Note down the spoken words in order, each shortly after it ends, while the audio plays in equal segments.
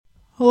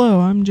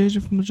Hello, I'm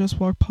JJ from the Just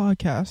Walk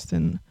podcast,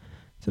 and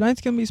tonight's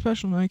going to be a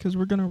special night because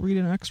we're going to read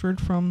an excerpt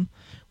from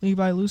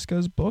Levi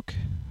Lusko's book,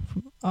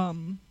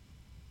 The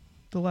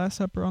Last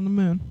Supper on the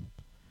Moon.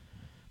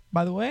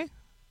 By the way,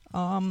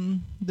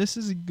 this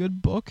is a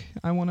good book.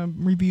 I want to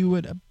review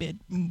it a bit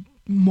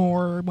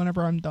more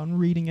whenever I'm done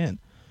reading it,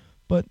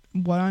 but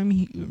what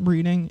I'm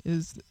reading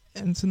it's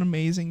an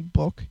amazing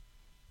book.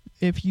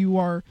 If you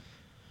are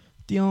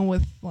dealing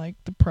with,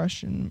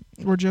 depression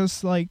or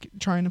just,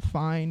 trying to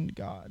find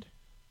God.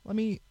 Let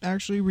me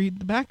actually read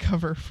the back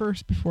cover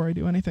first before I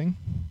do anything.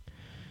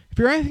 If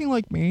you're anything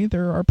like me,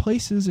 there are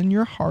places in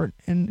your heart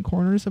and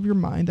corners of your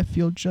mind that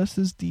feel just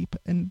as deep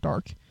and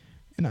dark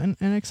and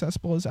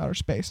inaccessible as outer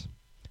space.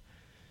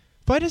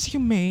 Fight as you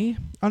may,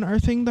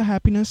 unearthing the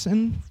happiness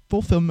and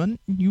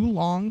fulfillment you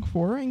long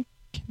for and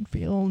can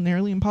feel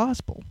nearly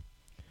impossible.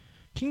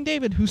 King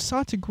David, who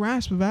sought to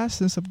grasp the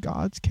vastness of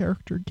God's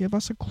character, gave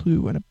us a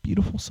clue and a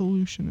beautiful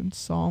solution in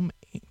Psalm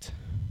 8.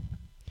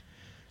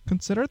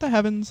 Consider the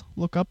heavens,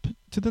 look up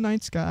to the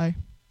night sky.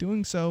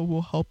 Doing so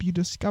will help you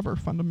discover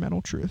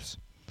fundamental truths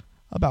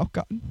about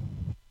God.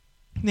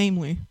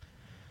 Namely,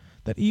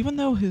 that even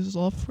though his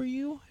love for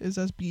you is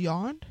as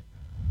beyond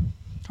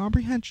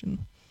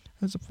comprehension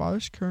as the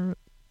farthest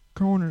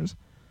corners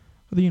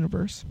of the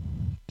universe,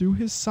 through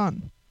his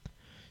Son,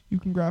 you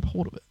can grab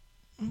hold of it.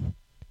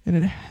 And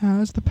it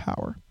has the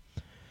power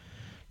to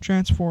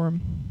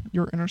transform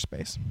your inner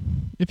space.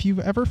 If you've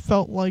ever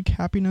felt like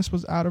happiness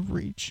was out of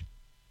reach,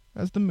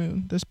 as the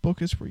moon, this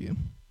book is for you.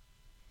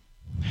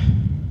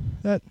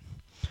 That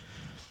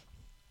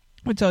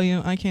I tell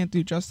you, I can't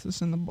do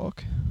justice in the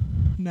book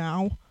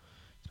now,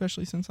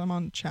 especially since I'm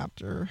on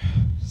chapter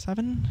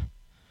 7.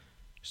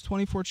 There's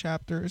 24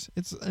 chapters.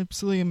 It's an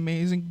absolutely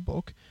amazing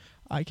book.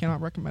 I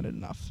cannot recommend it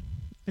enough,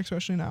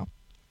 especially now.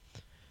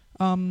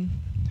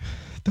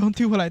 Don't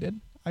do what I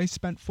did. I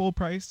spent full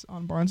price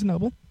on Barnes &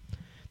 Noble.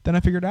 Then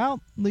I figured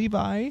out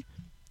Levi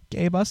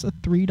gave us a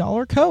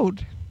 $3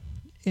 code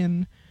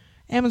in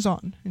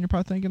Amazon. And you're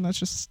probably thinking that's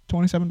just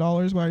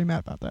 $27. Why are you mad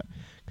about that?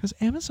 Because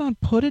Amazon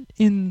put it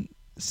in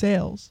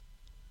sales.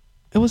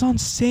 It was on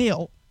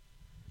sale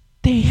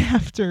day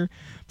after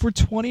for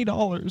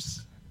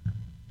 $20.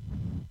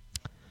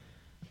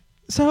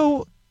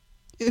 So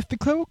if the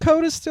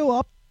code is still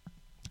up,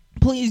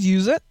 please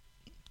use it.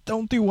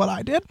 Don't do what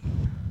I did.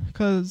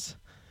 Because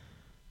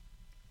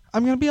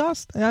I'm going to be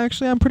honest.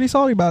 I'm pretty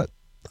salty about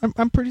it.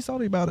 I'm pretty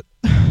salty about it.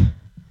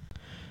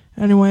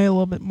 Anyway, a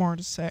little bit more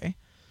to say.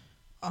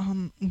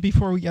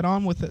 Before we get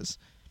on with this.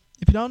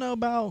 If you don't know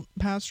about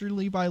Pastor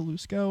Levi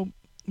Lusko,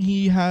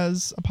 he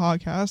has a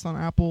podcast on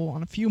Apple,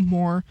 on a few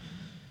more,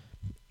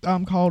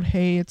 called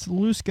Hey, It's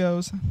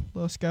Lusko's.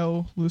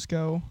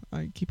 Lusko.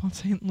 I keep on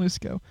saying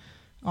Lusko.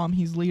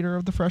 He's leader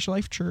of the Fresh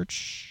Life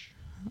Church,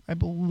 I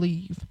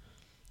believe.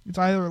 It's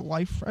either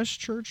Life Fresh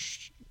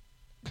Church,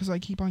 because I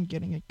keep on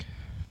getting it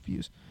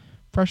confused.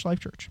 Fresh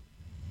Life Church.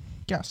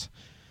 Yes.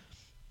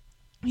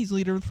 He's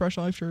leader of the Fresh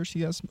Life Church.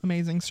 He has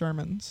amazing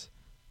sermons.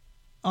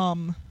 He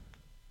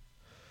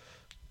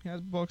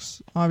has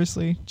books,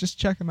 obviously. Just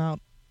check him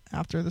out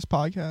after this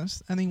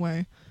podcast.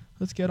 Anyway,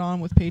 let's get on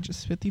with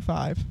pages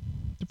 55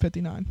 to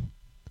 59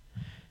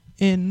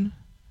 in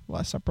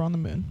Last Supper on the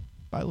Moon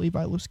by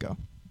Levi Lusko.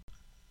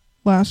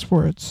 Last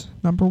words,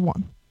 number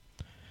 1.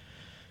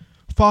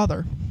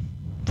 Father,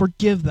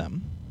 forgive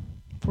them,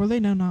 for they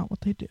know not what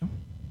they do.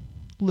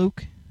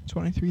 Luke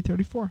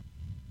 23:34.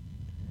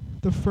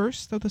 The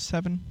first of the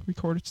 7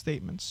 recorded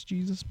statements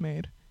Jesus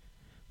made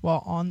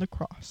while on the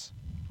cross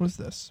was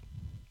this: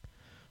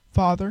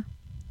 Father,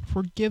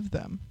 forgive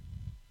them,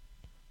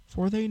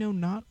 for they know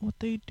not what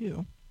they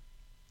do.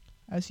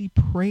 As he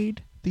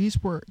prayed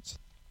these words,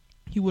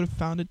 he would have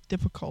found it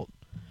difficult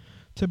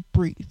to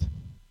breathe.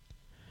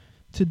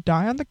 To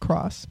die on the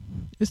cross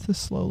is to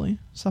slowly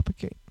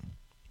suffocate.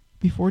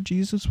 Before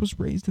Jesus was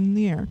raised in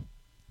the air,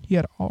 he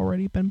had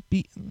already been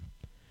beaten,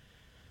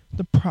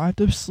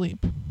 deprived of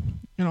sleep,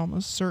 and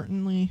almost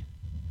certainly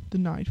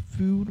denied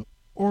food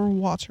or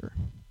water.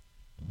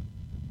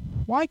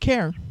 Why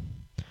care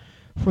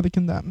for the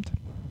condemned?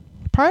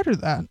 Prior to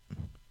that,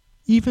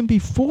 even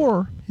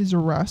before his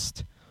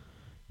arrest,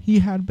 he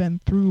had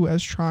been through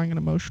as trying an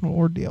emotional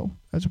ordeal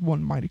as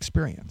one might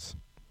experience.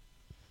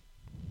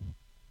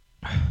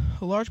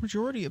 A large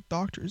majority of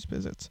doctors'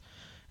 visits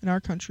in our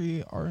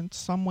country are in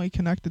some way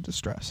connected to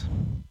stress.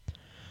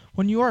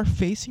 When you are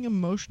facing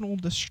emotional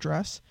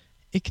distress,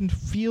 it can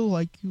feel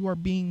like you are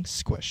being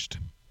squished.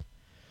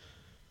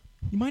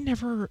 You might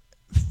never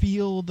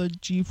feel the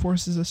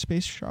G-forces of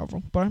space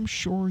travel, but I'm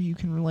sure you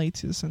can relate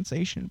to the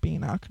sensation of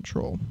being out of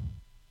control.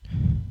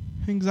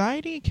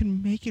 Anxiety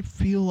can make it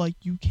feel like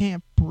you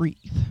can't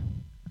breathe.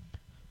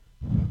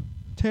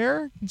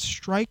 Terror can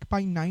strike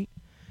by night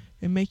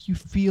and make you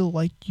feel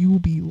like you will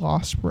be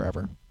lost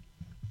forever.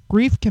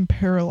 Grief can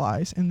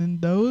paralyze, and in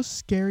those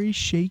scary,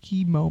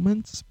 shaky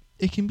moments,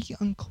 it can be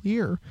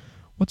unclear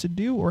what to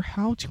do or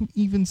how to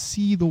even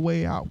see the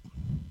way out.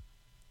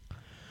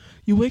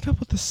 You wake up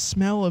with the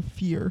smell of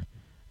fear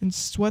and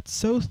sweat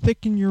so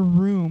thick in your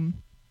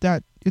room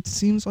that It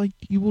seems like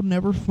you will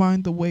never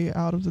find the way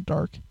out of the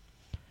dark.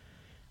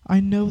 I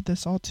know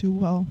this all too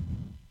well.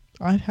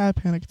 I've had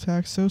panic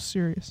attacks so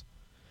serious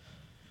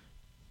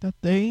that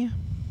they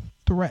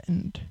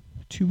threatened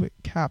to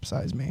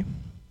capsize me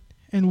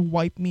and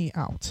wipe me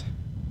out.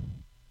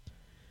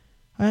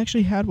 I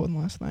actually had one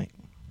last night.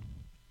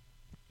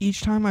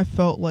 Each time I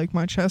felt like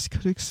my chest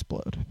could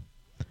explode.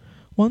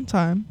 One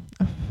time,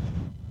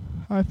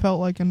 I felt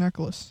like a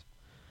necklace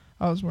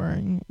I was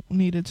wearing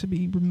needed to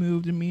be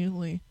removed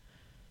immediately,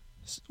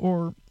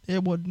 or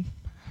it would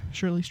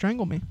surely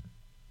strangle me.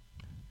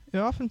 It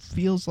often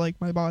feels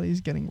like my body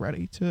is getting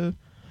ready to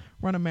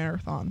run a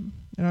marathon,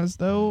 and as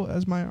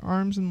my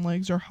arms and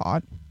legs are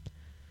hot,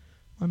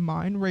 my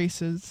mind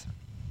races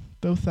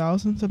through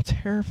thousands of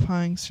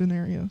terrifying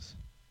scenarios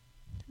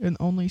and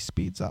only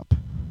speeds up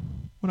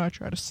when I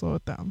try to slow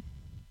it down.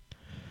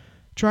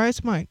 Try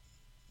as might,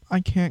 I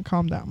can't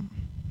calm down.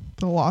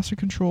 The loss of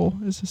control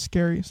is the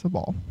scariest of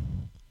all.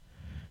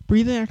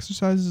 Breathing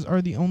exercises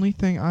are the only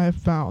thing I have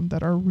found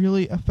that are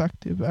really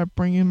effective at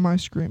bringing my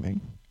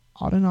screaming,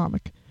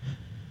 autonomic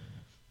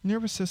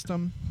nervous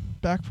system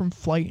back from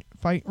fight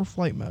or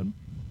flight mode.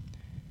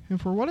 And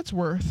for what it's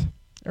worth,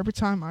 every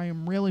time I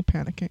am really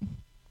panicking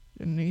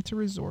and need to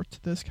resort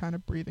to this kind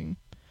of breathing,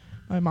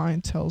 my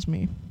mind tells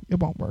me it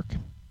won't work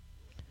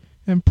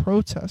and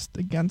protest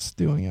against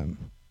doing it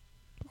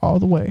all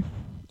the way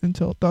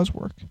until it does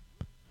work.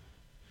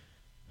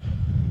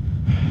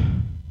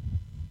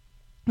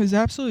 It's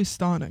absolutely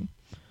stunning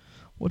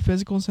what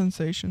physical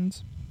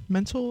sensations,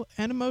 mental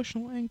and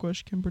emotional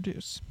anguish can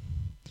produce.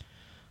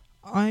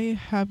 I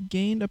have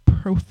gained a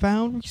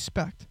profound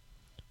respect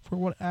for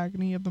what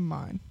agony of the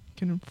mind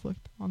can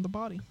inflict on the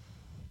body.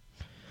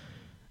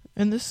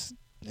 In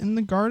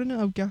the Garden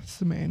of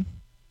Gethsemane,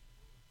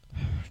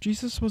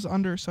 Jesus was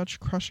under such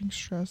crushing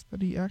stress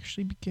that he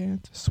actually began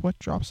to sweat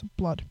drops of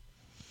blood,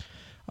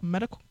 a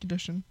medical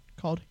condition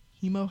called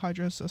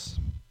hemohydrosis,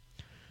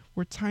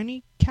 where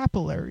tiny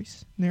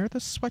capillaries near the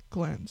sweat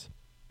glands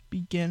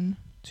begin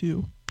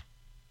to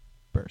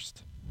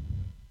burst.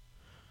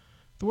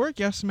 The word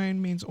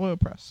Gethsemane means oil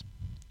press,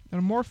 and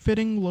a more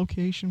fitting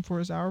location for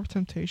his hour of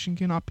temptation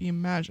cannot be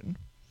imagined.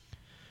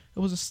 It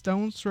was a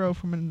stone's throw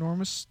from an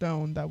enormous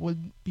stone that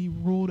would be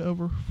ruled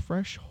over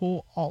fresh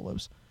whole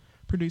olives,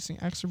 producing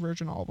extra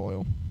virgin olive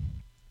oil.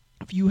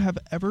 If you have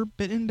ever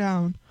bitten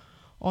down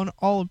on an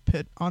olive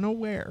pit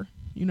unaware,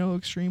 you know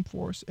extreme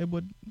force it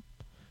would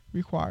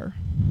require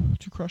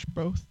to crush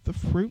both the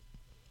fruit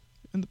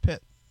and the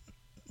pit,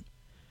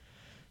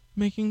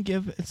 making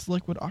give its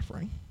liquid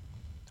offering.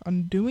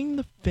 Undoing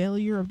the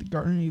failure of the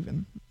Garden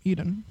of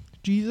Eden,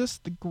 Jesus,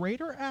 the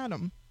greater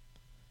Adam,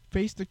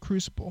 faced the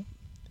crucible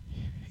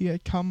he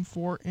had come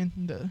for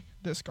in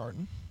this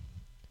garden.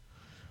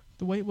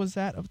 The weight was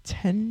that of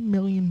 10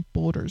 million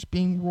boulders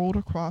being rolled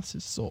across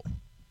his soul,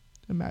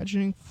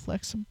 imagining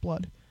flecks of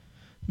blood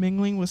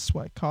mingling with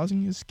sweat,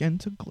 causing his skin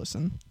to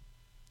glisten.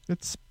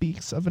 It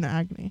speaks of an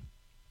agony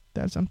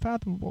that is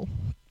unfathomable.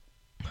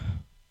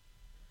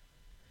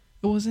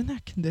 It was in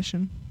that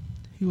condition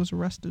he was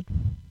arrested,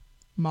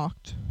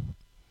 mocked,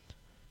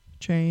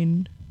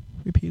 chained,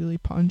 repeatedly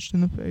punched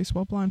in the face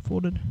while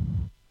blindfolded,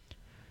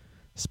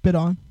 spit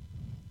on,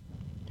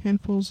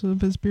 handfuls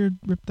of his beard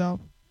ripped out.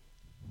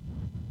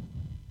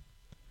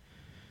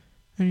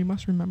 And you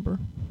must remember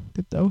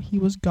that though he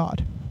was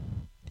God,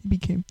 he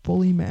became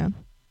fully man.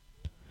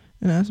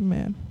 And as a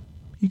man,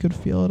 he could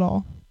feel it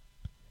all.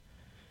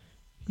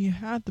 He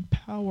had the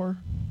power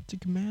to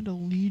command a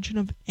legion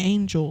of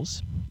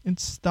angels and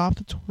stop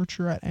the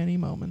torture at any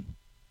moment.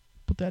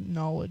 But that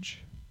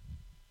knowledge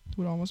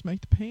would almost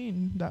make the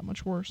pain that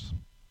much worse.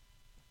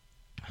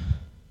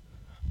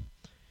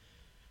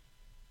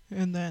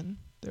 And then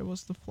there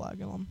was the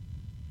flagellum,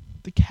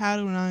 the cat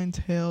o' nine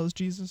tails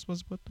Jesus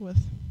was whipped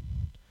with.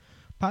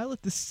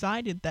 Pilate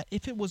decided that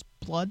if it was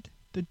blood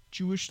the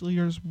Jewish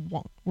leaders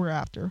were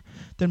after,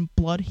 then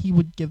blood he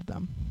would give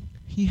them.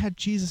 He had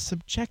Jesus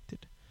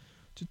subjected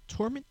to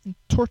torment and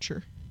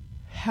torture,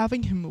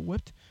 having him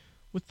whipped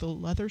with the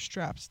leather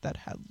straps that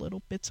had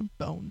little bits of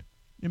bone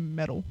and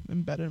metal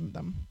embedded in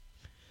them.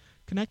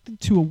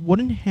 Connected to a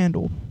wooden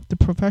handle, the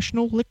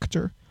professional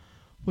lictor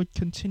would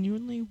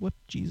continually whip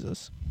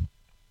Jesus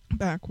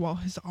back while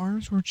his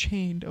arms were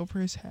chained over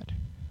his head,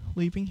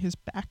 leaving his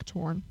back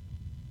torn,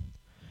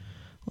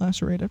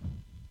 lacerated,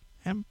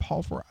 and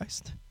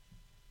pulverized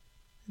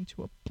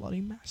into a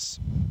bloody mess.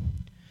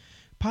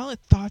 Pilate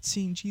thought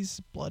seeing Jesus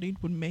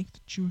bloodied would make the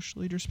Jewish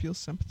leaders feel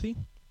sympathy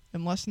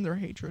and lessen their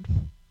hatred.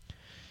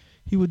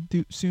 He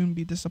would soon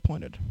be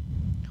disappointed.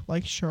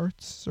 Like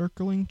sharks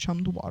circling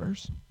chummed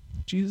waters,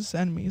 Jesus'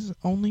 enemies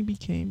only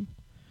became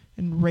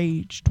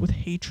enraged with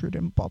hatred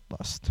and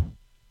bloodlust.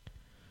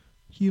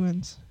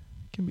 Humans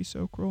can be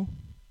so cruel.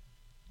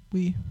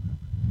 We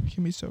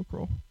can be so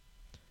cruel.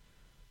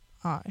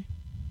 I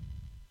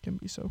can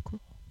be so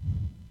cruel.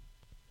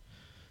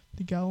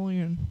 The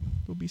Galilean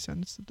will be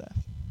sentenced to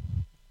death.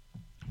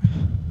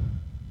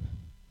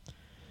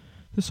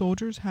 The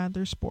soldiers had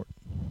their sport.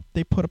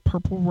 They put a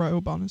purple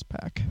robe on his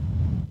back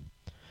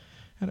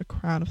and a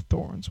crown of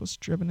thorns was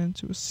driven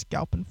into his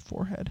scalp and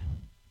forehead.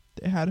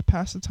 They had to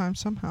pass the time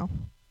somehow.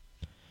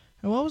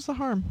 And what was the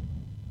harm?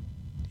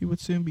 He would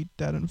soon be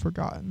dead and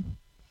forgotten.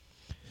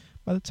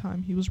 By the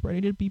time he was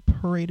ready to be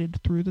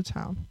paraded through the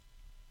town,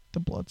 the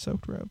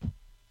blood-soaked robe,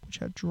 which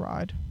had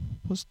dried,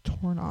 was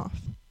torn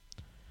off,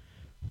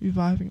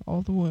 reviving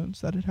all the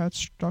wounds that it had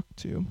struck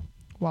to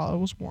while it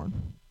was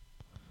worn.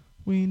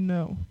 We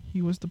know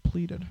he was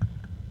depleted.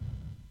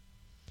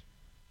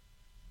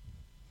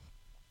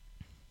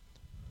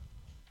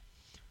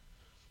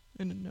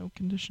 And in no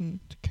condition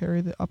to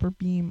carry the upper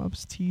beam of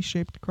his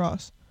T-shaped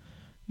cross,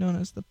 known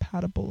as the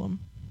patibulum,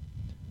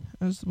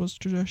 as was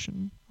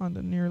tradition on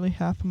the nearly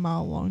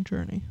half-a-mile-long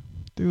journey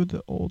through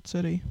the old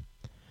city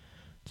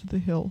to the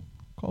hill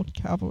called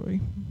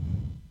Calvary.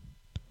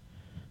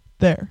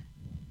 There,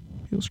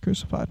 he was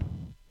crucified,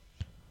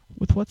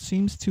 with what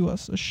seems to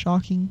us a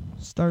shocking,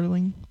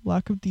 startling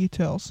lack of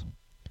details.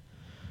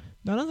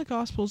 None of the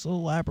Gospels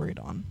elaborate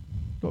on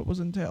what was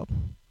entailed,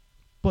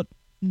 but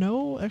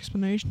no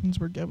explanations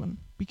were given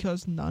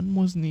because none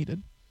was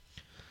needed.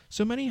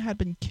 So many had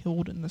been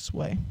killed in this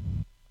way.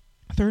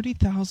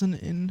 30,000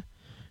 in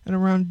and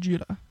around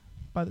Judah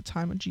by the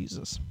time of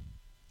Jesus.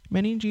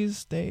 Many in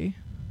Jesus' day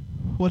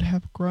would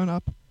have grown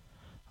up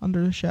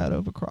under the shadow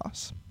of a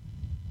cross.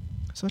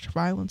 Such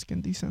violence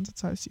can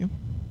desensitize you.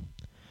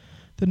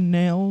 The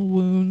nail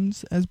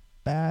wounds, as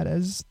bad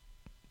as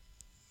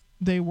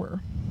they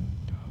weren't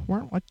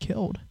what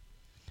killed.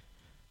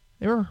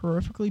 They were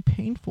horrifically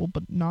painful,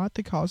 but not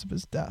the cause of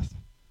his death.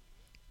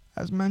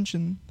 As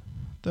mentioned,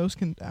 those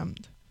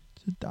condemned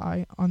to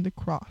die on the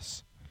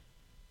cross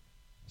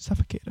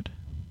suffocated.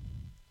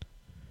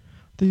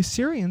 The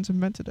Assyrians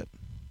invented it.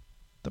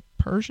 The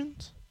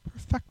Persians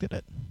perfected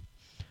it.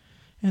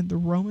 And the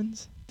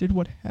Romans did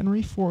what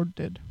Henry Ford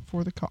did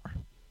for the car.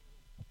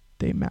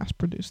 They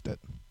mass-produced it.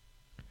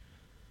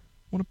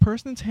 When a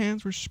person's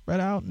hands were spread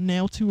out,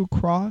 nailed to a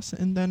cross,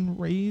 and then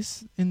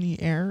raised in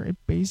the air, it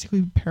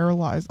basically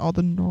paralyzed all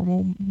the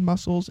normal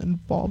muscles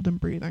involved in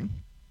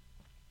breathing.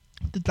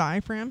 The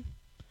diaphragm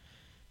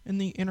and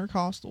the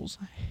intercostals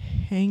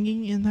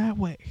hanging in that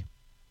way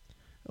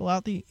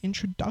allowed the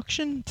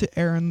introduction to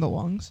air in the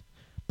lungs,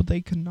 but they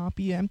could not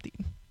be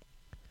emptied.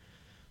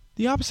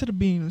 The opposite of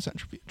being in a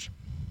centrifuge.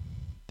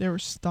 They were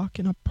stuck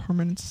in a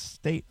permanent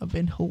state of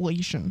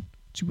inhalation.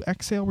 To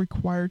exhale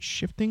required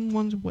shifting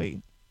one's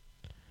weight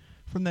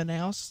from the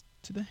nails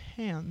to the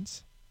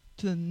hands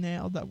to the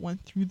nail that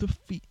went through the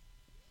feet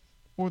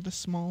or the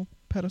small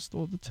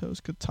pedestal the toes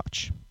could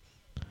touch.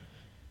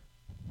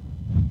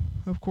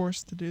 Of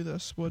course, to do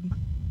this would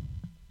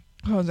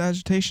cause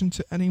agitation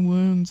to any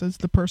wounds as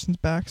the person's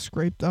back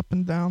scraped up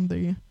and down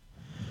the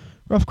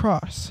rough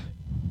cross,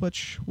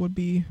 which would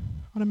be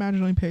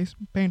unimaginably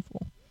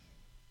painful,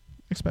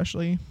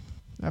 especially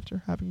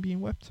after having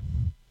been whipped.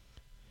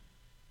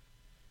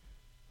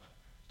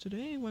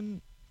 Today,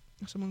 when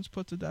someone's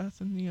put to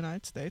death in the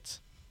United States,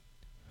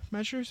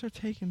 measures are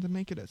taken to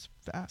make it as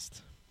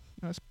fast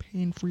and as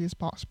pain-free as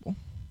possible.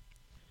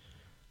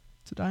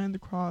 To die on the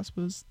cross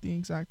was the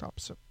exact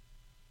opposite.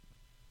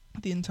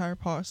 The entire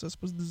process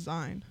was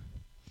designed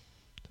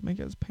to make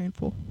it as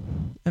painful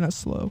and as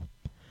slow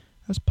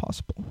as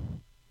possible.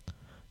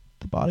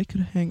 The body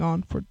could hang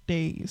on for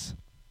days,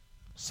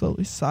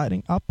 slowly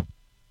sliding up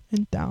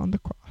and down the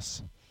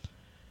cross.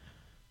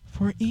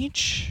 For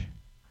each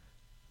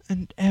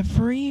and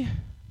every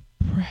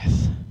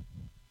breath,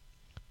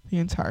 the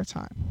entire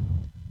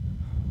time,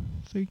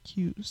 the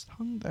accused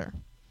hung there.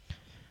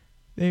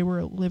 They were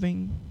a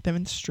living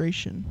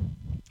demonstration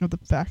of the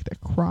fact that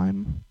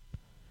crime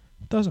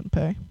doesn't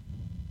pay.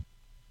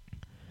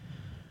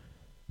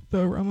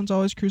 The Romans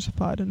always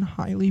crucified in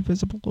highly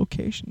visible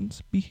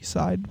locations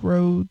beside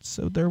roads,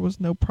 so there was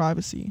no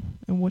privacy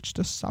in which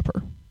to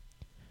suffer.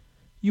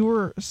 You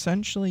were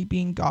essentially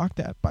being gawked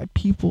at by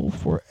people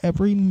for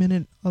every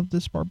minute of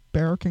this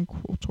barbaric and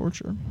cruel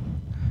torture.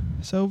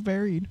 So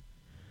varied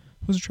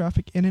was the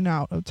traffic in and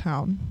out of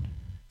town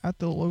at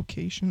the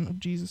location of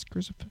Jesus'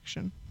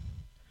 crucifixion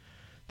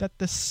that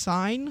the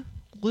sign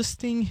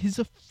listing his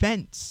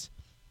offense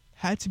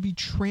had to be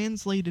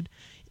translated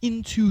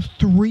into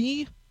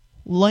 3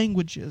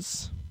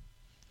 languages.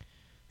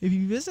 If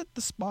you visit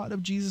the spot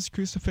of Jesus'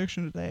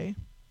 crucifixion today,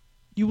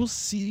 you will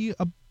see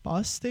a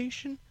bus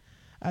station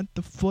at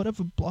the foot of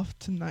a bluff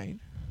tonight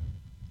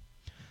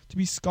to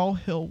be Skull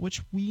Hill,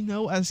 which we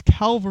know as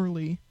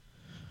Calvary,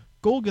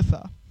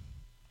 Golgotha.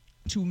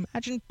 To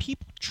imagine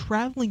people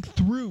traveling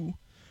through,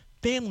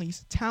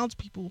 families,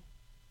 townspeople,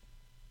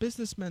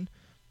 businessmen,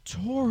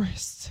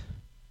 tourists,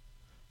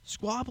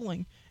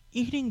 squabbling,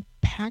 eating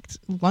packed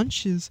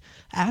lunches,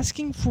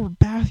 asking for a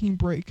bathroom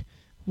break,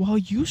 while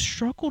you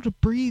struggle to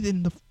breathe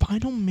in the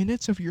final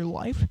minutes of your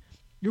life.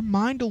 Your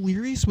mind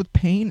delirious with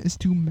pain is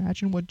to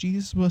imagine what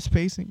Jesus was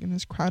facing in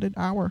his crowded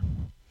hour.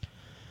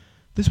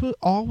 This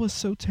all was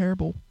so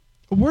terrible.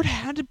 A word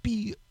had to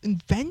be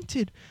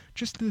invented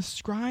just to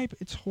describe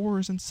its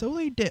horrors, and so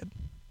they did.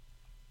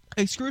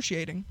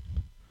 Excruciating.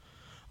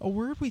 A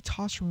word we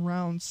toss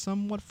around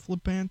somewhat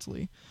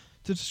flippantly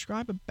to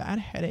describe a bad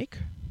headache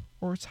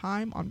or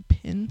time on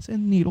pins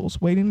and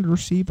needles waiting to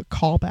receive a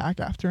call back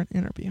after an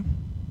interview.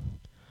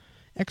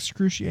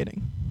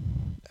 Excruciating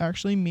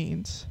actually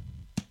means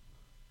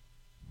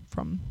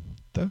from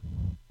the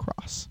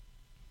cross.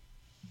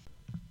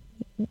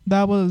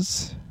 That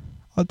was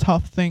a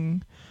tough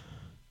thing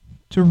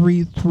to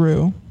read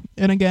through.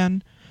 And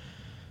again,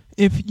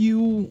 if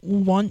you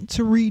want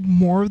to read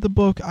more of the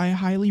book, I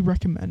highly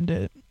recommend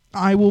it.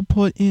 I will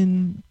put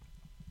in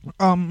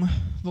the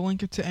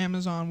link to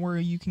Amazon where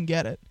you can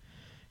get it.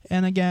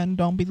 And again,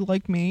 don't be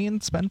like me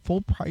and spend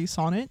full price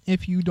on it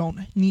if you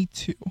don't need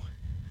to.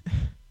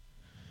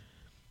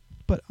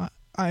 But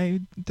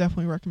I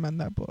definitely recommend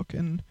that book,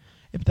 and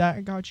if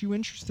that got you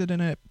interested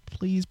in it,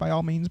 please by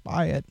all means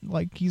buy it.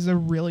 Like, he's a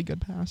really good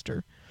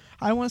pastor.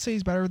 I don't want to say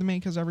he's better than me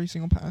because every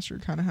single pastor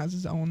kind of has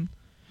his own,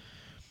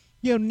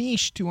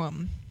 niche to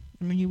him.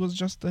 I mean, he was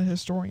just a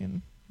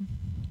historian.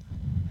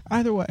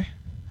 Either way,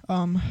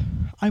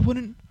 I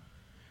wouldn't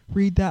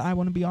read that I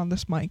Want to Be on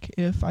This Mic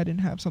if I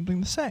didn't have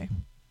something to say.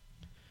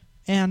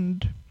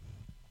 And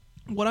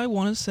what I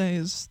want to say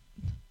is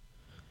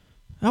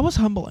that was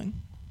humbling.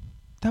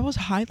 That was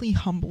highly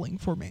humbling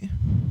for me.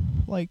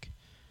 Like,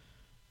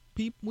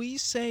 we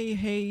say,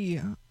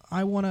 hey,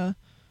 I want to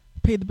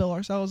pay the bill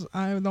ourselves.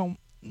 I don't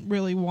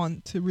really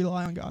want to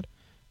rely on God.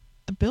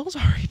 The bill's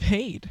already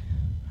paid.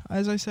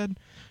 As I said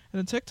in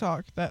a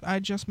TikTok that I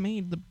just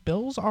made, the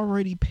bill's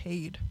already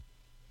paid.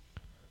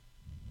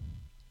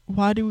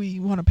 Why do we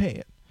want to pay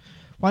it?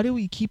 Why do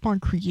we keep on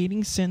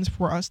creating sins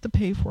for us to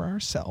pay for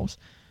ourselves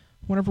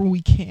whenever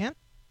we can't,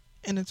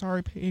 and it's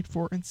already paid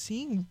for? And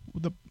seeing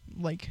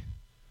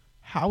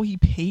how he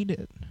paid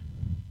it,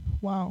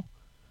 wow,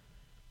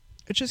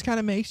 it just kind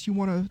of makes you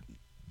want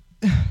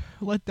to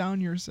let down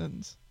your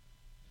sins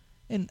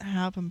and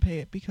have him pay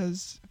it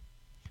because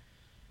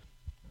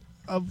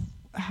of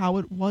how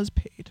it was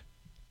paid.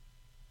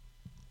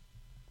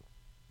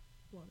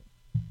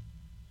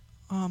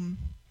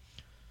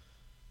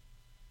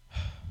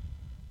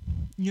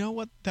 You know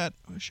what that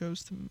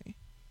shows to me?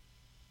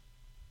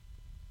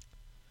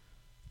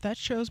 That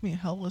shows me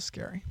hell is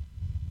scary.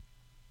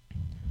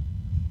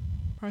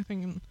 Probably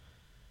thinking,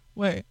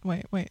 wait,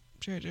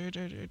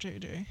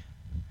 JJ.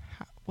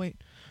 Wait,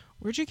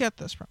 where'd you get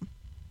this from?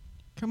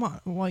 Come on,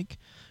 like,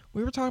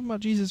 we were talking about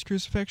Jesus'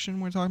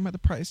 crucifixion, we're talking about the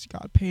price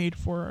God paid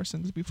for our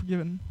sins to be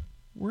forgiven.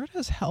 Where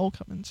does hell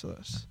come into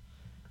this?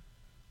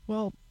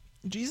 Well,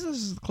 Jesus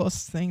is the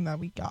closest thing that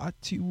we got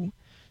to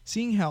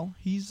seeing hell.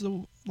 He's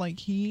the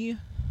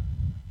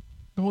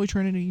Holy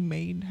Trinity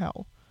made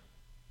hell.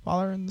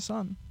 Father and the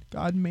Son.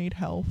 God made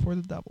hell for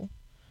the devil.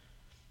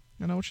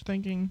 I know what you're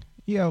thinking.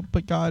 Yeah,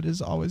 but God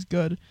is always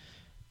good.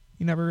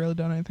 He never really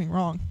done anything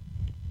wrong.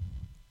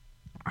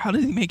 How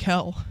did he make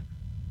hell?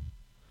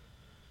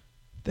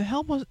 The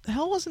hell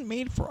wasn't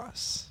made for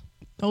us.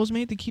 It was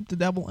made to keep the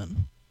devil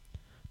in.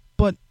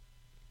 But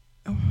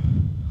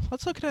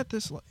let's look at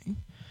it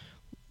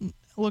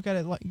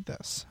like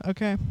this,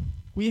 okay?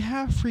 We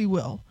have free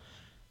will,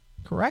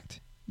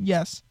 correct?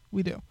 Yes,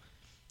 we do.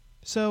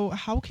 So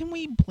how can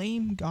we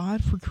blame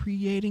God for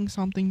creating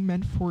something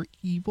meant for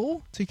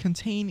evil, to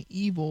contain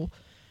evil,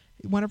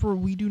 whenever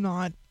we do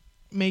not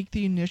make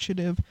the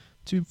initiative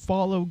to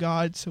follow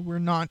God so we're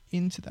not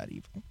into that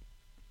evil?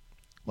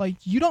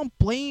 Like, you don't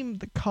blame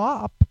the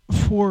cop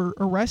for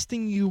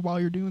arresting you while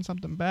you're doing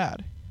something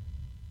bad.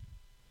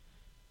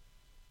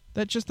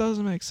 That just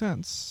doesn't make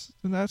sense.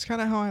 And that's kind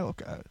of how I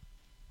look at it.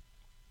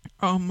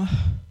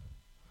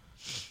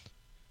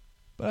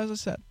 But as I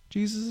said,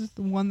 Jesus is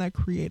the one that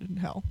created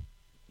hell.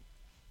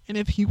 And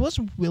if he was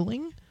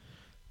willing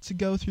to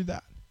go through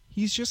that,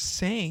 he's just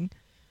saying,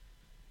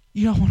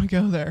 you don't want to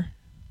go there.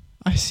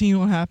 I've seen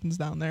what happens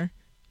down there.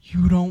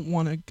 You don't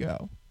want to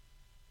go.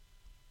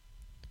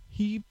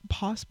 He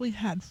possibly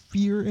had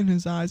fear in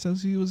his eyes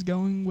as he was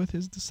going with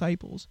his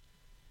disciples.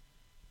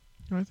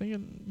 And I'm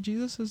thinking,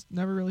 Jesus is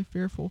never really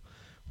fearful.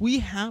 We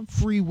have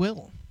free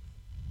will.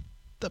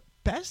 The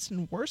best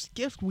and worst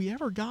gift we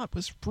ever got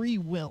was free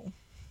will.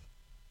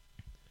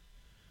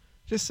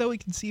 Just so we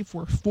can see if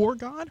we're for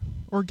God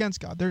or against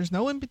God. There's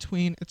no in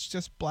between. It's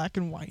just black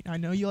and white. I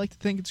know you like to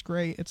think it's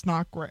gray. It's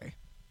not gray.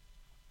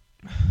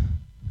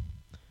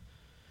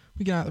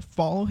 We can either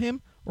follow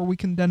him or we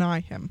can deny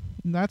him.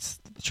 And that's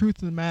the truth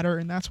of the matter,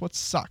 and that's what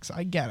sucks.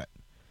 I get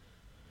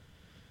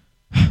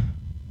it.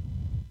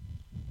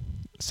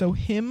 So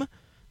him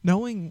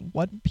knowing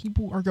what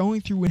people are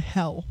going through in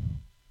hell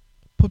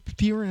put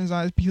fear in his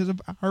eyes because of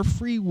our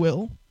free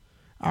will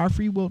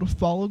to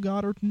follow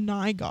God or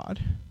deny God.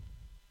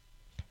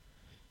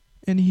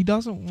 And he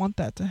doesn't want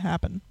that to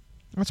happen.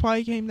 That's why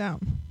he came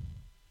down.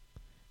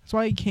 That's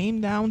why he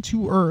came down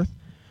to earth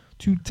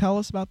to tell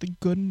us about the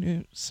good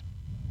news.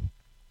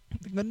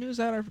 The good news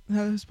that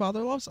his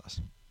Father loves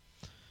us.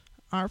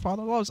 Our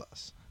Father loves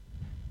us.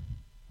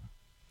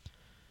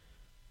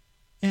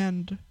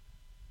 And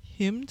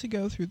him to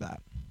go through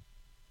that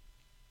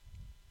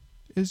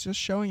is just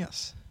showing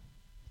us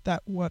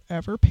that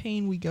whatever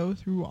pain we go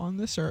through on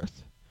this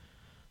earth,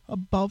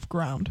 above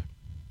ground,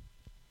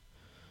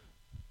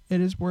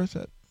 it is worth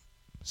it.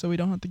 So we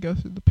don't have to go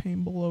through the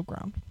pain below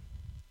ground.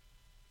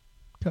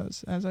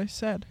 Because, as I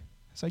said,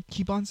 as I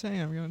keep on saying,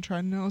 I'm going to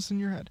try to nail this in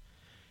your head.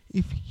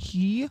 If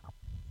he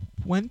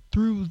went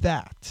through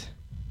that,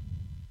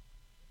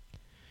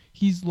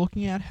 he's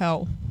looking at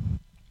hell,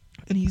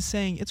 and he's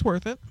saying it's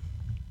worth it.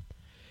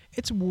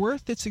 It's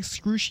worth its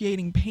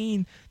excruciating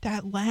pain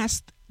that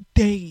lasts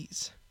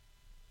days.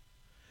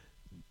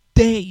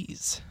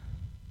 Days.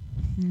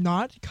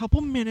 Not a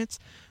couple minutes,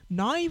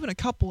 not even a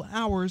couple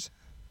hours.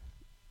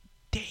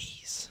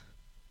 Days.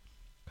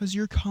 Because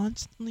you're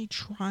constantly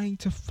trying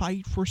to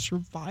fight for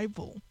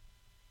survival.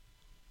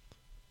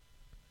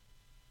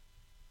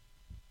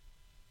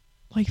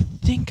 Like,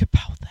 think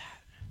about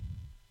that.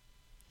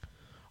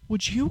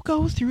 Would you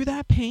go through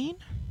that pain?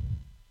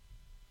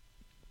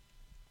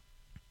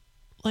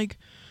 Like,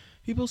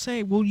 people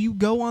say, will you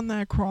go on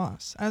that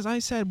cross? As I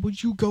said,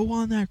 would you go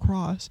on that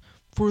cross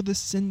for the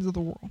sins of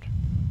the world?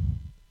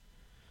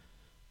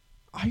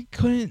 I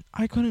couldn't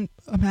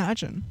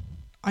imagine.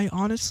 I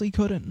honestly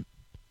couldn't.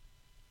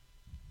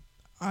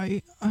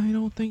 I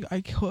don't think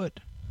I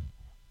could.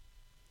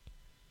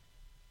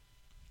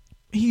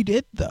 He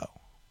did,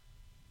 though.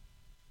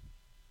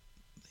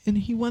 And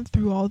he went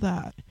through all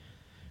that.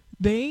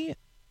 They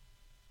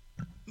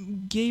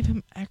gave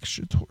him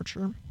extra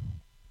torture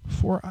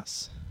for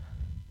us.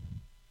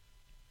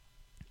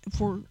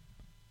 For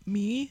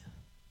me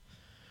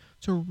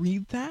to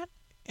read that,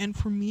 and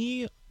for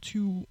me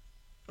to...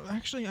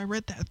 Actually, I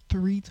read that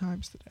 4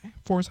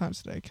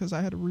 times today, because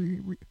I had to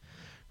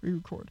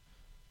re-record.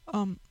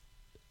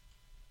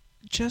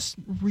 Just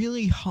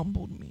really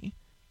humbled me.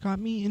 Got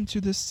me into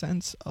this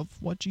sense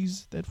of what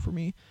Jesus did for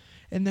me.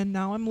 And then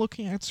now I'm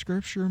looking at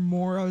Scripture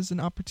more as an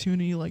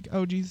opportunity, like,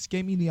 oh, Jesus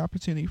gave me the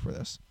opportunity for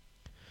this.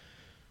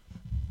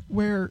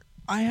 Where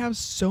I have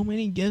so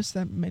many gifts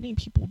that many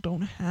people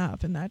don't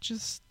have, and that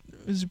just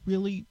is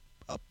really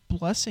a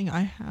blessing.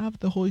 I have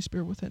the Holy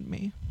Spirit within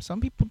me. Some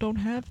people don't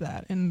have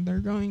that, and they're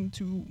going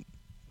to...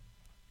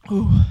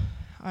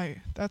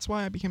 That's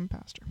why I became a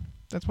pastor.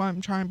 That's why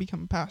I'm trying to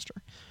become a pastor.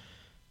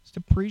 Is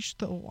to preach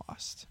to the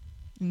lost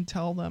and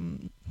tell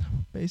them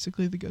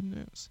basically the good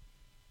news.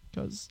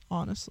 Because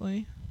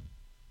honestly,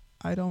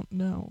 I don't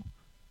know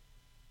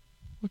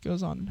what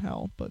goes on in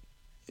hell, but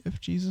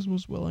if Jesus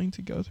was willing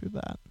to go through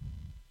that,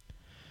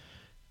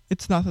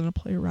 it's nothing to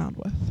play around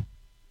with.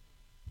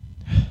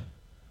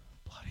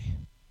 Bloody.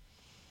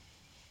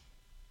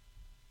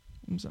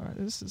 I'm sorry,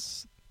 this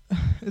is...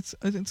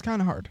 It's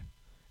kind of hard.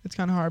 It's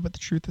kind of hard, but the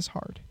truth is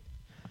hard.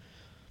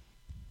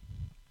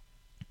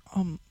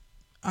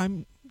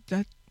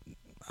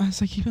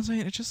 As I keep on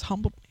saying, it just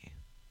humbled me.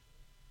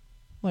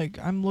 Like,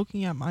 I'm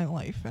looking at my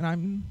life,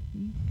 and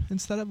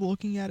instead of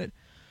looking at it,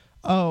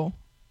 I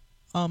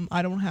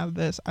don't have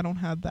this, I don't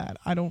have that,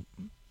 I don't.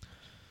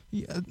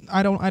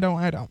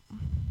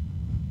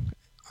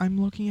 I'm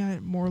looking at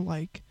it more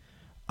like,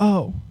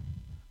 oh,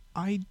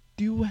 I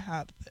do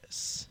have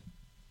this.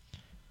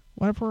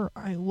 Whenever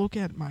I look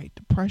at my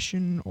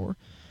depression or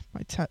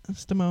my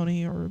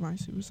testimony or my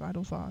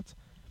suicidal thoughts,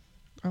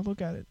 I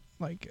look at it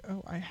like,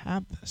 oh, I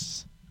have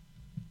this.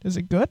 Is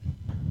it good?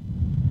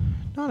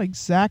 Not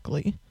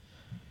exactly.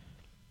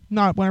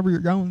 Not whenever you're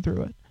going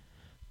through it.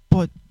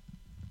 But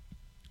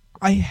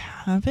I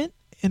have it,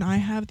 and I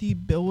have the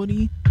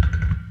ability...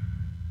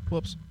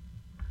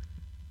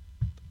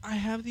 I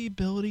have the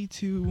ability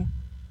to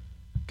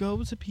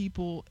go to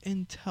people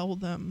and tell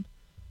them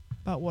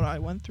about what I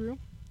went through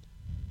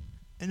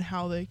and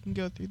how they can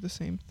go through the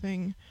same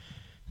thing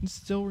and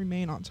still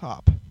remain on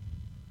top.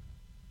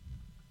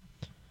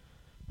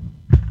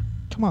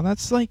 Come on,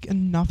 that's like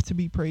enough to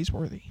be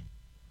praiseworthy.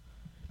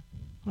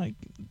 Like,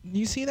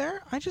 you see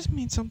there? I just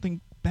made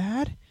something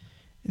bad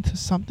into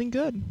something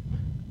good.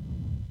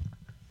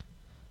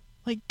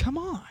 Like, come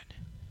on.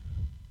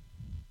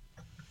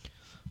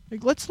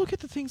 Like, let's look at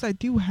the things I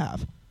do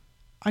have.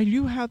 I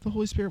do have the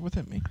Holy Spirit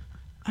within me.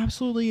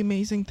 Absolutely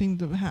amazing thing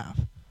to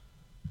have.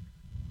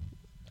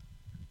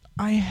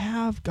 I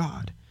have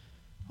God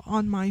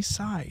on my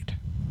side.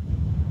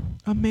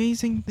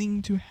 Amazing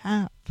thing to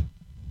have.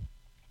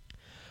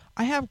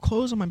 I have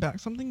clothes on my back,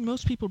 something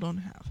most people don't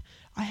have.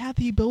 I have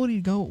the ability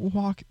to go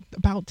walk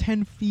about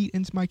 10 feet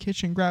into my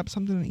kitchen, grab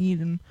something to eat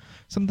and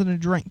something to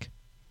drink.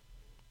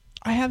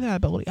 I have that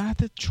ability. I have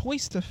the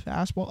choice to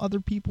fast while other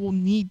people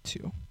need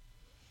to.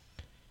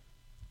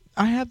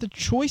 I have the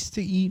choice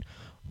to eat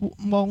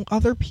while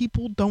other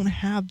people don't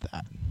have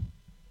that.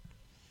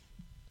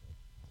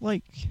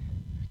 Like,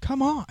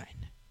 come on.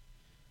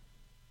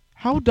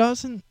 How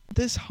doesn't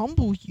this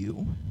humble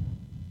you?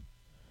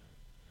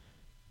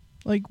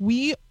 Like,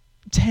 we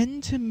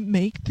tend to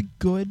make the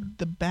good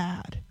the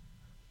bad.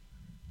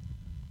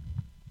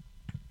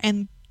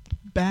 And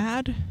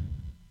bad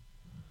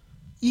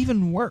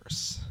even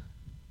worse.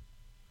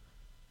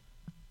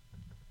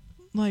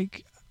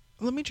 Like,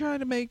 let me try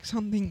to make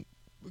something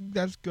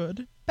that's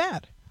good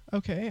bad.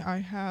 Okay, I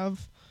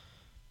have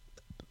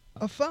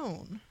a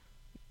phone.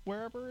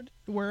 Wherever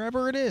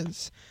it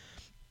is.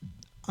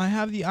 I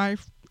have the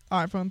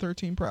iPhone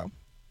 13 Pro.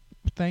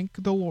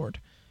 Thank the Lord.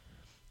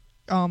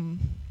 How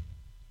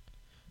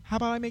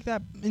about I make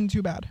that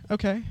into bad?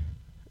 Okay.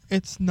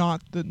 It's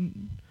not the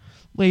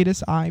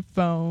latest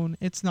iPhone.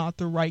 It's not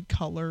the right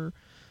color.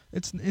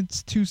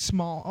 It's too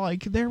small.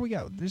 Like, there we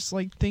go. There's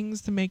like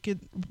things to make it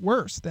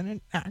worse than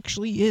it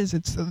actually is.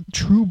 It's a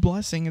true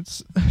blessing.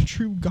 It's a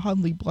true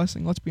godly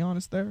blessing. Let's be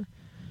honest there.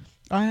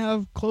 I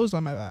have clothes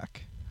on my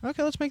back.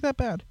 Okay, let's make that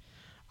bad.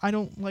 I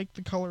don't like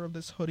the color of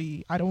this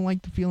hoodie. I don't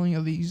like the feeling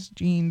of these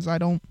jeans. I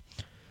don't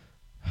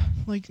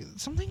like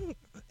something.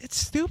 It's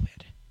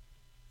stupid.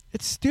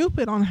 It's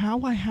stupid on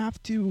how I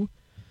have to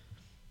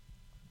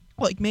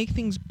like make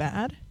things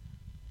bad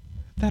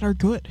that are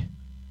good.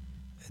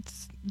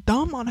 It's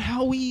dumb on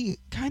how we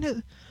kind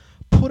of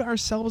put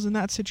ourselves in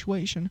that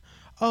situation.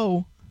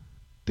 Oh,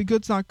 the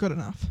good's not good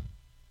enough.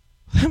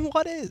 Then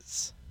what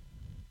is?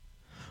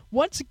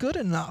 What's good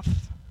enough?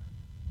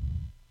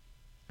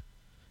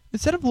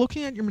 Instead of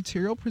looking at your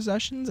material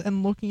possessions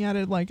and looking at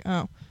it like,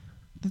 oh,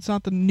 it's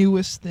not the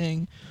newest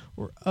thing,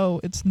 or oh,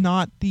 it's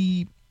not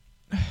the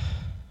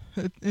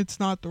it's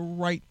not the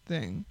right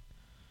thing.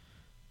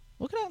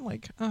 Look at it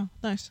like, oh,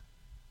 nice.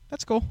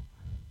 That's cool.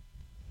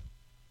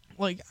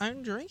 Like,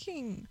 I'm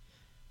drinking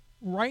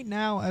right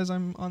now as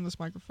I'm on this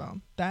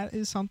microphone. That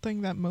is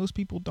something that most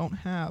people don't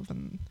have,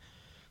 and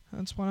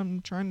that's what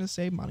I'm trying to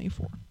save money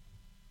for.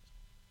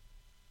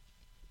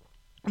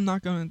 I'm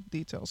not going into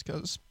details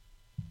because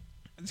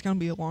it's going to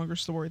be a longer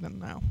story than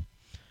now.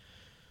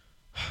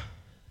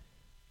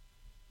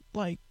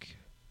 Like,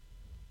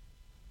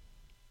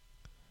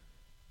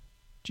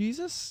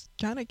 Jesus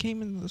kind of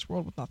came into this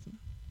world with nothing.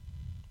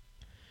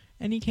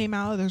 And he came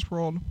out of this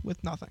world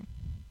with nothing.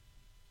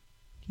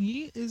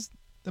 He is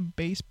the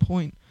base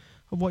point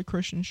of what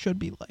Christians should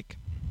be like.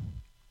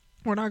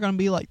 We're not going to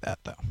be like that,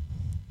 though.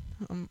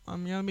 I'm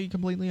going to be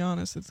completely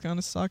honest. It's going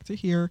to suck to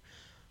hear.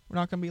 We're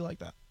not going to be like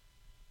that.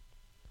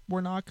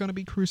 We're not going to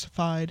be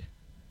crucified.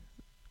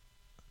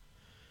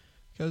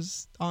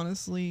 Because,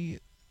 honestly,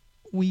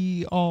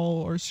 we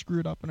all are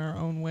screwed up in our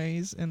own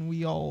ways, and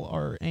we all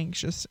are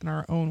anxious in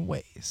our own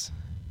ways.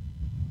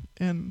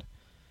 And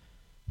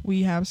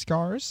we have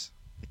scars,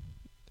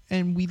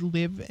 and we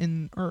live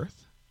in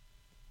earth.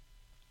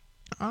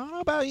 I don't know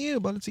about you,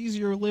 but it's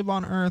easier to live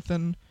on earth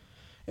than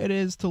it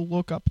is to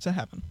look up to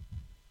heaven.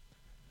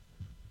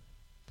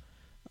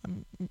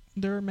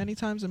 There are many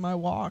times in my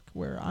walk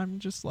where I'm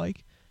just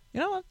like, you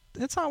know what?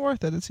 It's not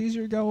worth it. It's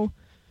easier to go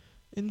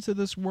into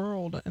this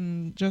world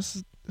and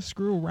just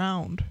screw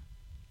around,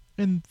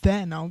 and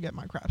then I'll get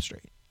my crap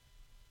straight.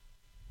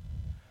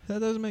 That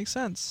doesn't make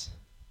sense.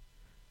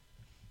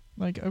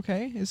 Like,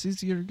 okay, it's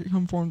easier to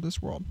conform to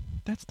this world.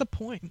 That's the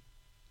point.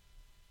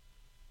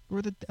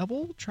 Where the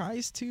devil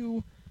tries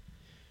to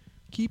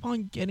keep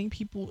on getting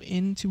people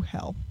into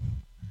hell.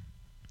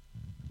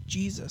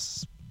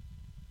 Jesus,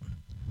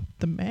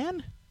 the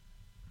man,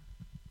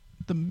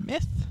 the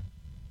myth,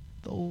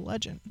 the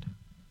legend,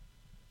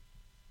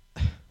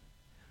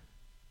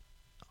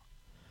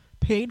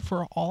 paid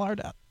for all our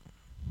debt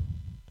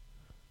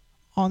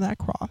on that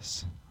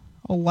cross,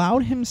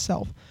 allowed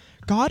himself,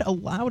 God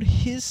allowed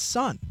his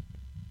son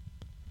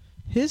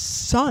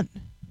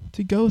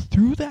to go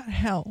through that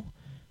hell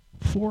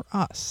for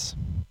us.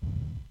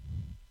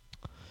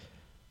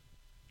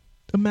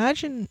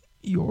 Imagine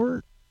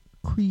your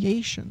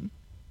creation,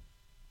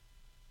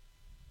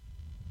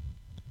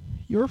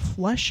 your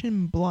flesh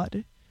and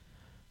blood,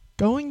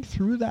 going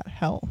through that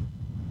hell.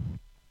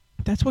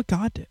 That's what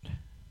God did.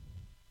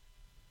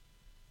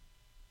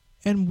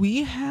 And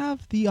we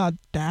have the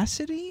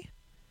audacity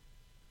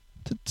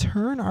to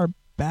turn our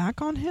back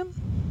on him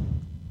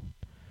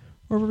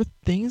whenever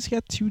things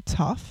get too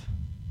tough.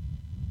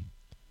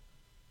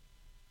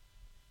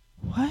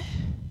 What?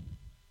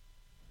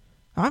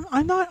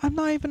 I'm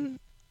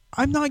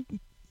not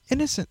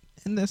innocent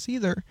in this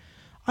either.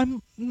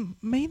 I'm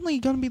mainly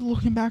gonna be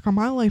looking back on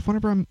my life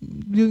whenever I'm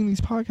doing these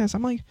podcasts.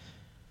 I'm like,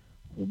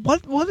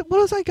 what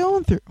was I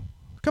going through?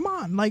 Come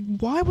on, like,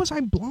 why was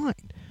I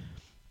blind?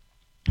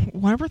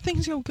 Whenever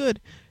things go good,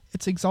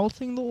 it's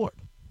exalting the Lord.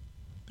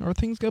 Or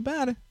things go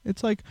bad,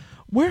 it's like,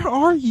 where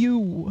are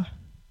you?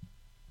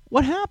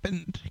 What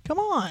happened? Come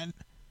on.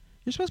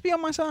 You're supposed to be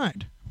on my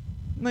side.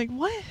 Like,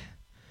 what?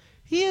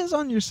 He is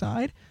on your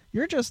side.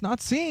 You're just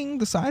not seeing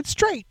the side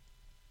straight.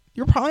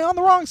 You're probably on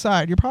the wrong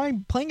side. You're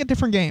probably playing a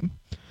different game.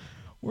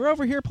 We're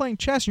over here playing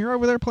chess, and you're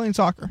over there playing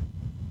soccer.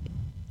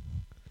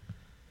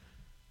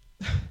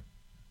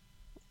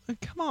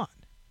 Come on.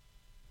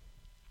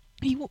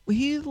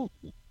 He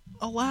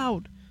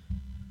allowed,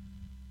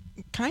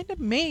 kind of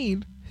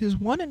made his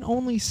one and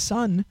only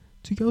son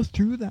to go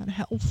through that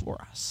hell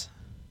for us.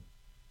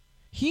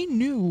 He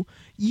knew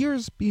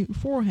years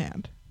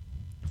beforehand,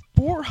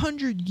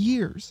 400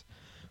 years,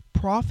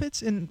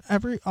 prophets and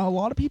a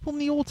lot of people in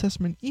the Old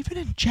Testament, even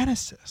in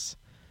Genesis,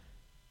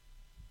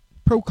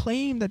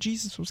 proclaimed that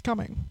Jesus was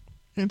coming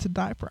and to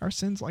die for our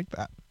sins like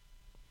that.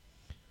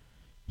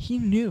 He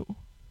knew.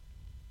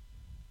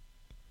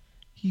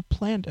 He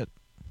planned it.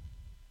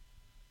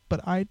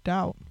 But I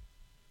doubt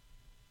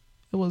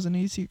it was an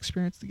easy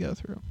experience to go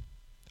through.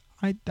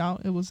 I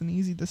doubt it was an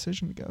easy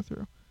decision to go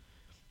through.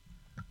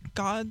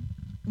 God,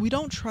 we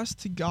don't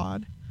trust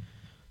God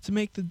to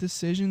make the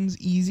decisions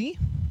easy.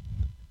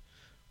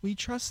 We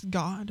trust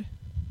God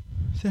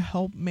to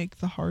help make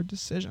the hard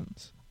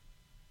decisions.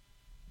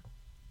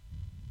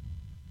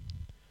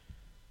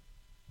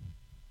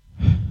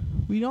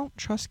 We don't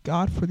trust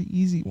God for the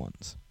easy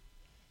ones.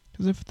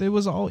 Because if it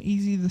was all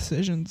easy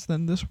decisions,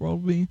 then this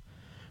world would be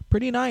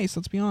pretty nice,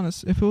 let's be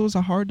honest. If it was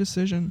a hard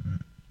decision,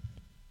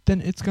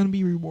 then it's going to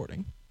be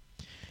rewarding.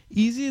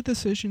 Easy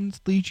decisions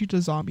lead you to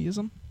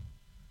zombieism.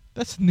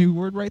 That's a new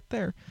word right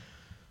there.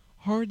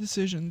 Hard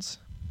decisions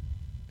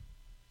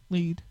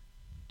lead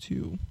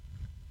to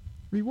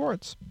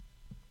rewards.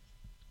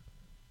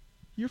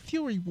 You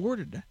feel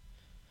rewarded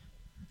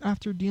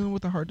after dealing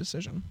with a hard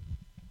decision.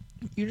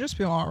 You just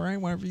feel alright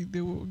whenever you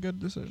do a good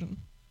decision.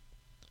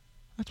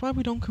 That's why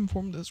we don't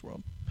conform to this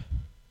world.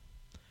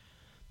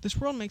 This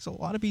world makes a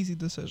lot of easy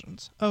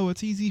decisions. Oh,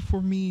 it's easy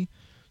for me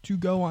to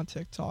go on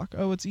TikTok.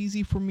 Oh, it's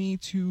easy for me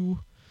to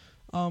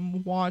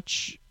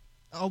watch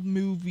a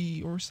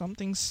movie or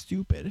something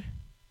stupid.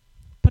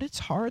 But it's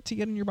hard to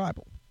get in your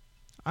Bible.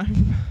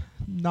 I'm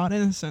not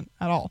innocent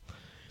at all.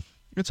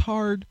 It's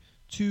hard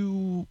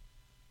to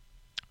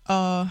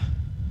go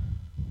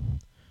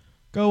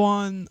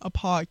on a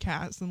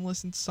podcast and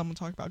listen to someone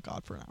talk about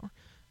God for an hour.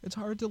 It's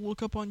hard to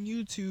look up on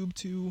YouTube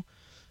to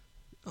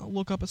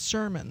look up a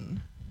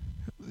sermon,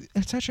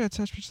 etc.,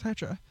 etc.,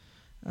 etc.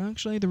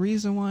 Actually, the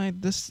reason why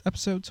this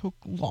episode took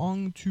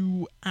long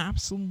to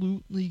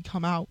absolutely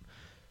come out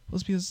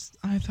was because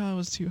I thought it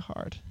was too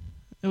hard.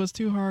 It was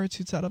too hard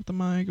to set up the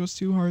mic. It was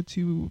too hard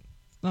to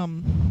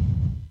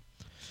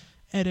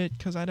edit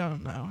because I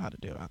don't know how to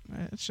do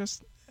it. It's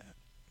just...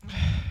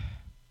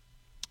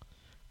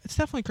 it's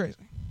definitely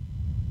crazy.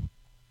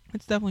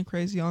 It's definitely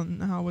crazy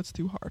on how it's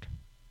too hard.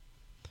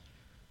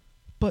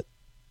 But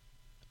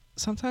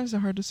sometimes the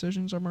hard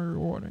decisions are more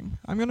rewarding.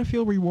 I'm going to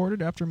feel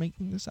rewarded after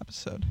making this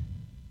episode.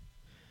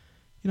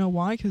 You know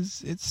why?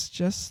 Because it's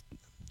just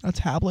a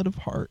tablet of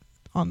heart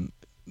on,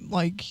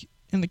 like,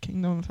 in the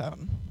kingdom of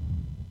heaven.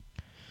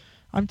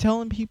 I'm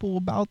telling people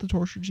about the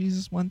torture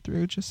Jesus went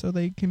through just so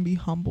they can be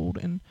humbled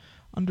and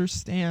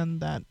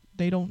understand that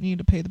they don't need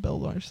to pay the bill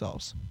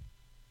themselves.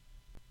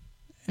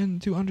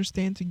 And to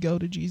understand to go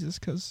to Jesus,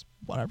 because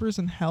whatever's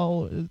in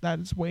hell that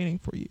is waiting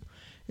for you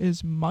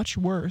is much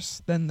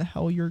worse than the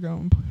hell you're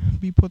going to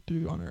be put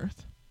through on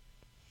earth.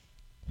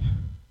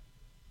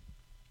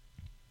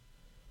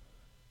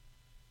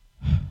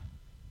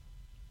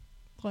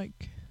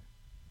 Like,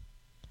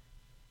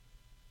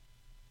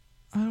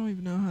 I don't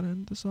even know how to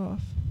end this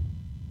off.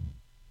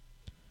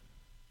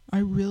 I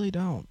really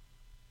don't.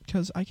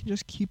 Because I can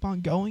just keep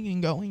on going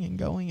and going and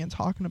going and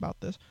talking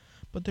about this.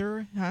 But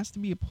there has to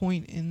be a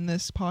point in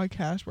this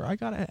podcast where I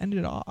gotta end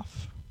it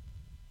off.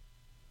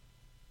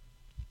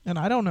 And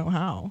I don't know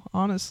how,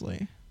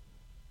 honestly.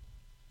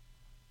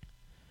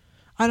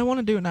 I don't want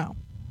to do it now.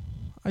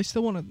 I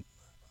still want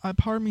to...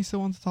 part of me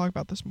still wants to talk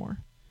about this more.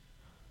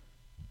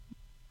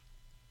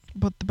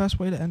 But the best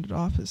way to end it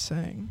off is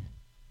saying,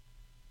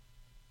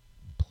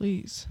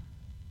 please,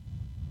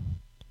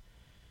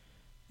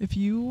 if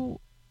you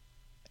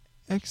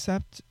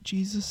accept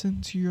Jesus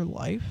into your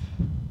life,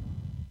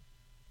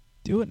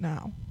 do it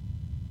now.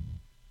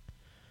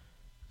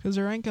 Because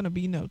there ain't going to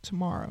be no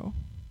tomorrow.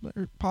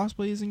 There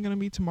possibly isn't going to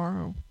be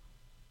tomorrow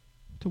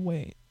to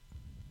wait.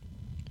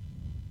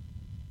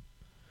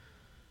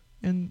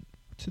 And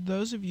to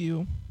those of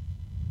you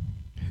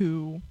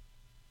who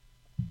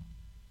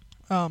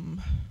are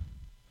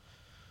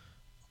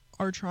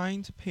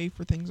trying to pay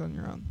for things on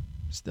your own,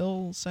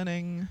 still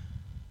sinning,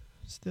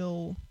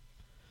 still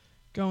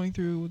going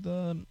through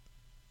the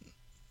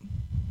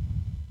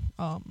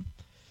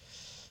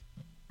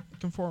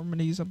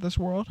conformities of this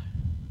world,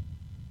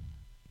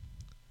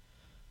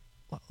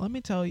 let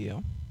me tell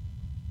you,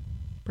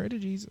 pray to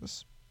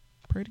Jesus,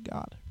 pray to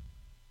God,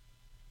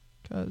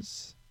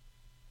 because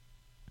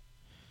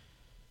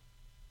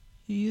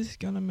He's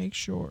gonna make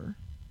sure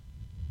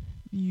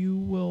you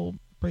will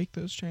break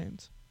those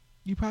chains.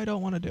 You probably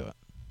don't want to do it.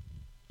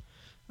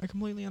 I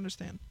completely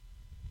understand.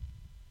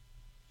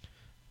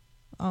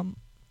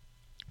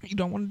 You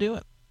don't want to do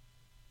it,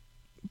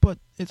 but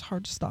it's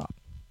hard to stop.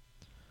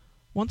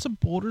 Once a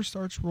boulder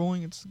starts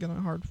rolling, it's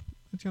gonna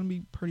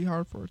be pretty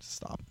hard for it to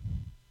stop.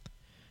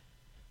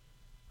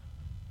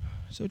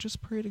 So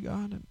just pray to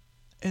God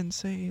and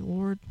say,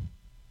 Lord,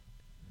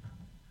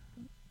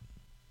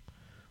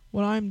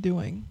 what I'm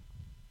doing,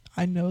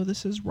 I know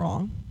this is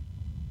wrong,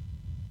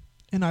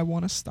 and I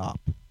want to stop.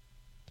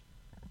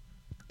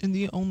 And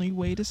the only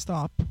way to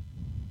stop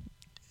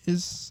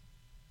is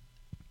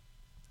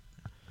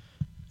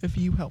if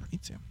you help me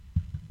to.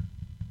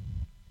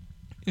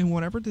 And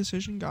whatever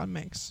decision God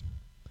makes,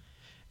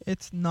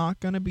 it's not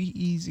going to be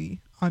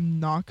easy.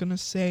 I'm not going to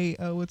say,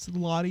 oh, it's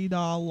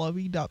la-di-da,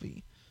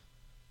 lovey-dovey.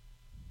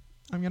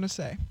 I'm going to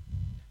say,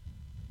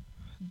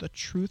 the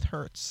truth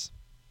hurts.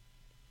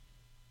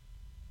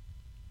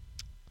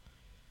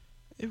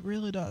 It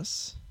really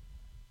does.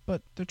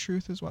 But the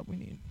truth is what we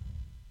need.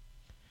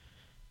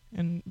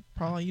 And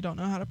probably you don't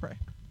know how to pray.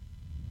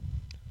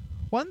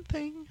 one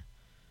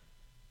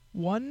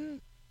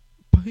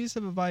piece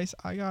of advice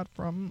I got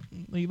from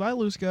Levi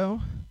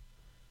Lusko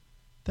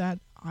that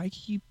I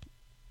keep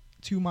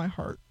to my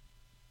heart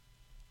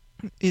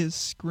is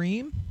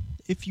scream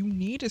if you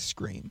need to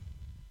scream,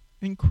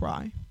 and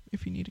cry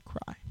if you need to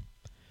cry.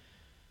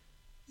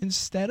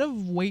 Instead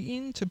of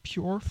waiting to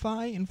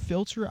purify and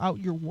filter out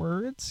your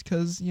words,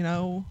 because,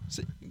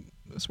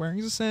 swearing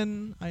is a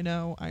sin. I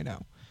know.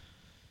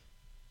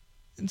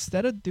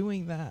 Instead of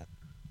doing that,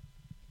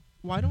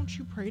 why don't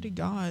you pray to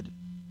God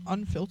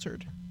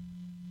unfiltered?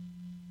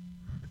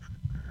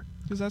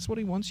 Because that's what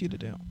he wants you to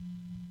do.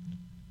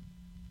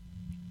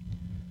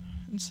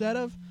 Instead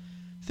of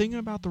thinking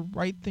about the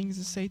right things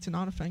to say to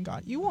not offend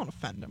God, you won't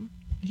offend him.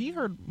 He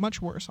heard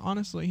much worse,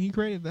 honestly. He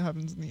created the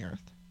heavens and the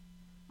earth.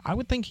 I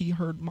would think he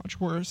heard much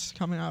worse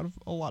coming out of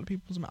a lot of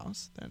people's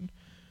mouths than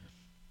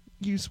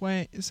you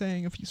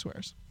saying a few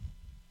swears.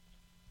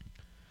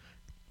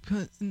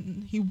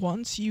 He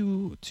wants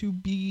you to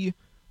be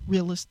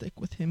realistic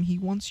with him. He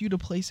wants you to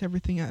place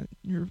everything at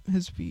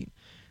his feet.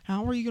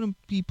 How are you going to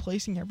be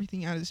placing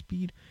everything at his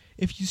feet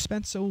if you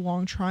spent so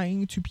long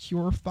trying to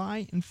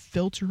purify and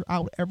filter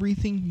out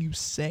everything you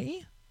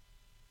say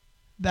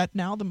that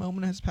now the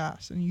moment has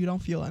passed and you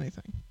don't feel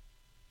anything?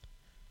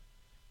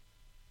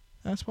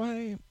 That's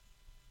why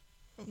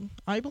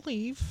I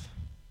believe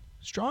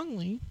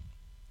strongly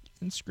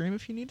in scream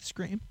if you need to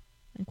scream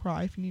and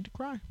cry if you need to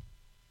cry.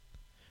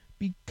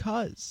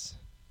 Because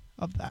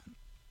of that.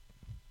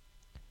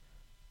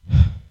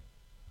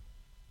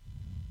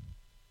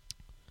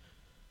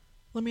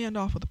 Let me end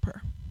off with a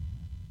prayer.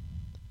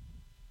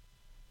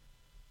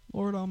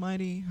 Lord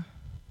Almighty,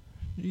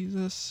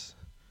 Jesus,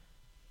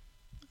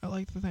 I'd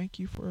like to thank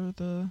you for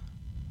the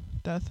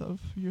death of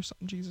your Son,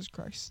 Jesus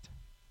Christ.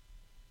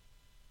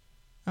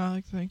 I'd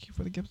like to thank you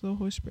for the gift of the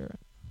Holy Spirit.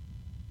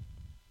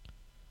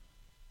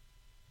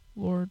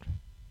 Lord,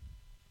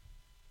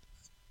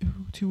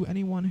 to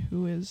anyone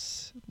who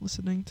is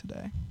listening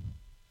today,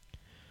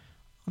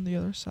 on the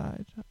other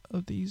side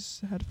of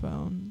these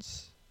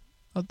headphones,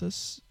 of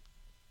this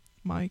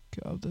mic,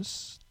 of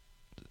this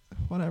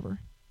whatever,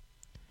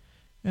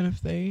 and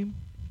if they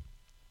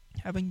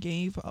haven't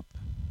gave up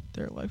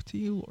their life to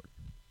you, Lord,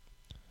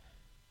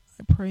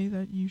 I pray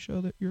that you show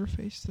that your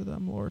face to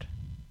them, Lord,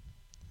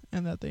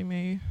 and that they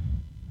may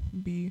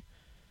be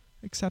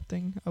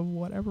accepting of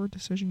whatever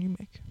decision you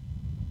make.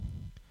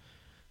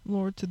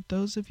 Lord, to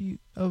those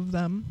of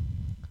them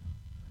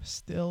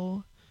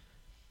still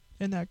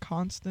in that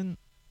constant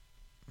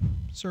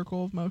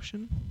circle of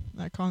motion,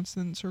 that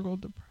constant circle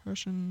of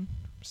depression,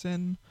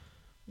 sin,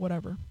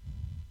 whatever,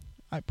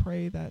 I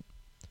pray that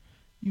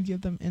you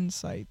give them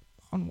insight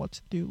on what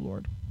to do,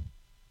 Lord.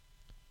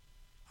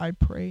 I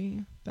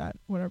pray that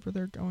whatever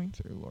they're going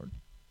through, Lord,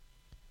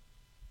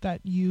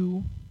 that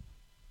you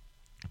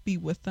be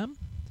with them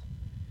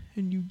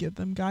and you give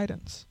them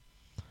guidance.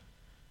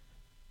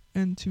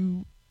 And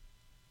to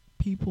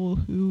people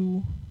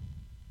who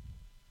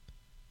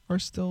are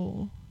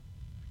still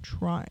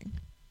trying,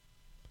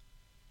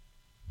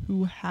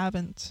 who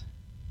haven't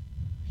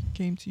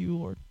came to you,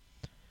 Lord,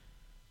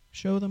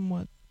 show them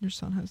what your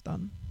Son has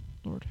done,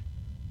 Lord.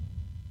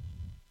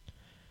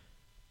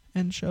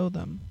 And show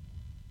them,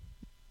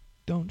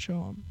 don't show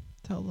them,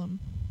 tell them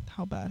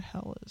how bad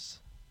hell is.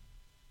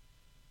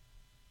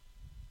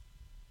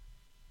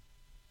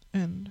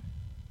 And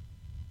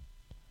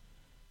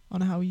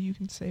on how you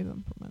can save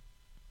them from it.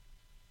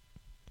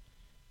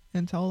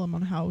 And tell them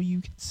on how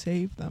you can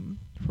save them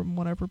from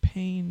whatever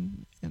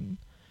pain and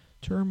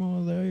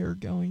turmoil they are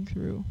going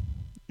through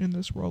in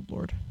this world,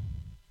 Lord.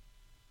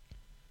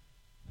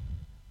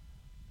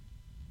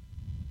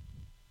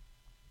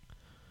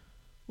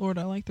 Lord,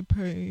 I like to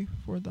pray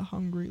for the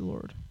hungry,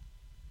 Lord,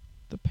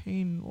 the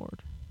pain,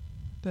 Lord,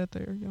 that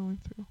they are going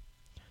through.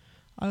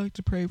 I like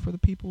to pray for the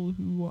people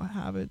who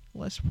have it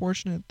less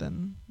fortunate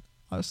than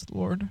us,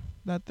 Lord,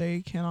 that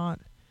they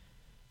cannot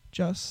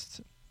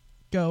just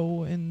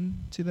go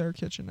into their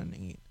kitchen and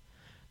eat,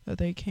 that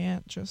they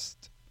can't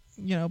just,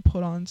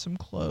 put on some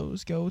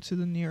clothes, go to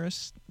the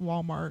nearest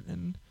Walmart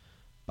and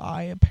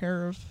buy a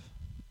pair of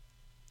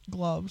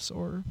gloves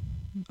or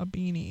a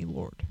beanie,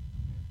 Lord.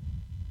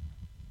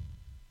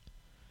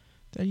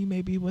 That you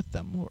may be with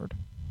them, Lord,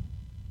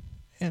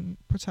 and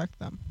protect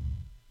them.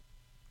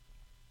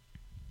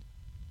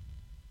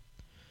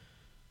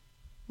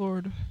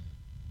 Lord,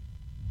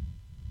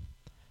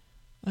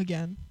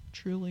 again,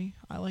 truly,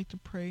 I like to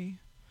pray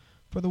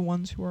for the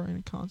ones who are in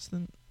a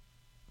constant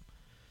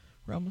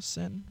realm of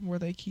sin, where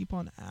they keep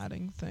on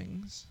adding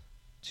things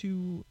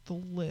to the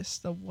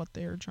list of what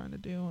they are trying to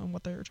do and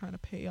what they are trying to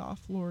pay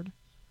off, Lord.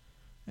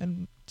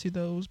 And to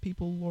those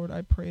people, Lord,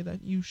 I pray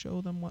that you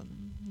show them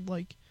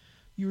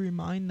you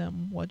remind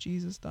them what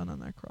Jesus done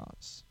on that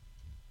cross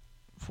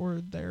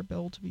for their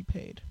bill to be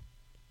paid.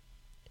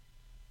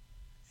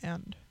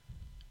 And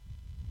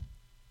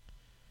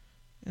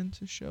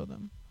to show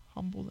them,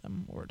 humble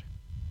them, Lord.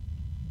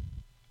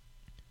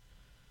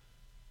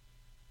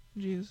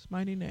 In Jesus'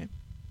 mighty name,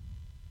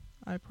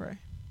 I pray.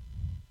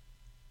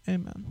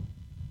 Amen.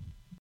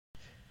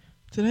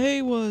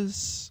 Today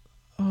was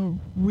a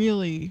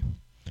really,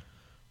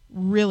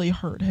 really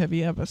heart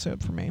heavy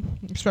episode for me,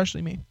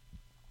 especially me.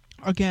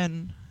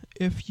 Again,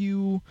 if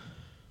you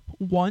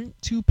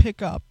want to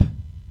pick up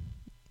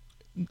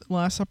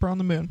Last Supper on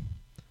the Moon,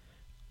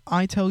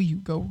 I tell you,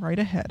 go right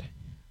ahead.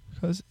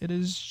 Because it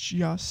is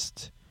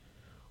just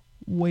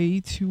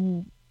way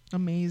too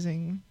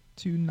amazing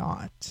to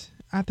not,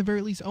 at the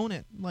very least, own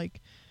it.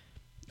 Like,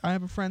 I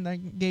have a friend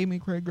that gave me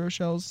Craig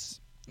Groeschel's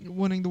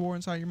Winning the War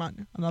Inside Your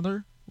Mind.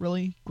 Another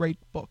really great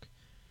book.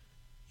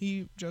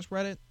 He just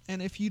read it,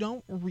 and if you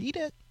don't read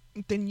it,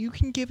 then you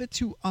can give it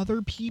to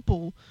other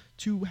people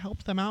to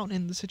help them out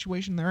in the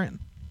situation they're in.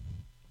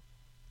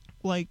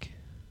 Like,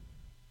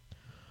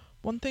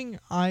 one thing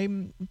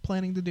I'm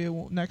planning to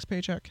do next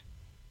paycheck,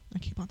 I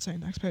keep on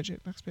saying next paycheck,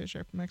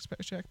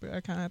 but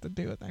I kind of have to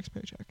do it next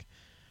paycheck,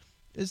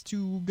 is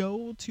to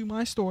go to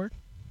my store,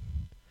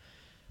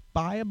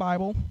 buy a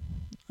Bible.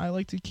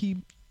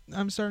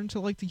 I'm starting to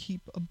like to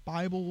keep a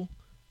Bible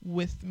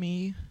with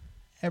me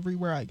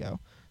everywhere I go.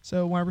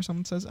 So whenever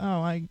someone says,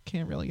 oh, I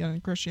can't really get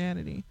into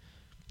Christianity,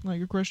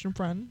 like a Christian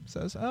friend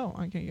says, oh,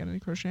 I can't get into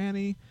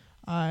Christianity,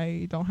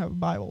 I don't have a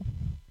Bible.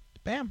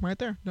 Bam, right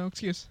there, no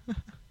excuse.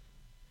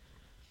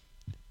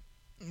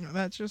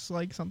 That's just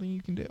like something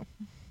you can do.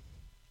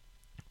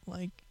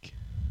 Like,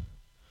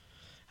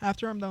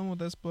 after I'm done with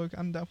this book,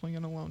 I'm definitely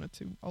going to loan it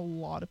to a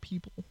lot of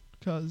people.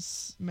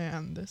 Because,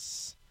 man,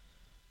 this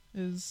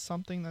is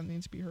something that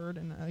needs to be heard.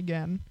 And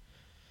again,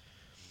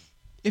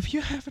 if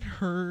you haven't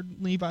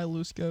heard Levi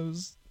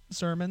Lusko's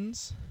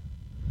sermons,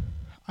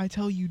 I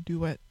tell you,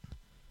 do it.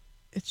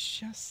 It's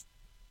just,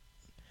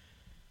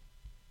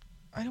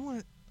 I don't want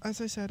to, as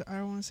I said, I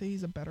don't want to say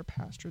he's a better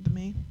pastor than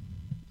me.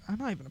 I'm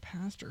not even a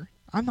pastor.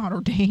 I'm not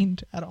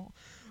ordained at all.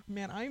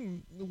 Man,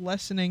 I'm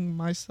lessening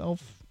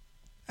myself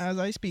as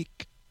I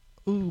speak.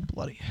 Ooh,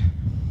 bloody.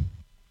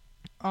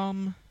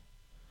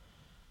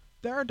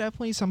 There are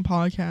definitely some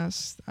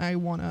podcasts I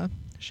want to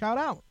shout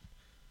out.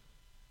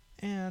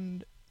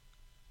 And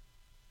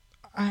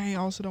I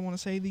also don't want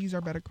to say these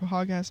are better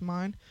podcasts than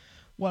mine.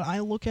 What I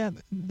look at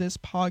this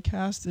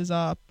podcast is,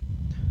 I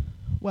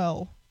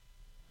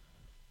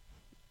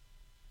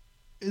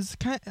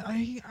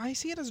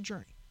see it as a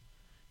journey.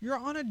 You're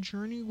on a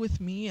journey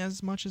with me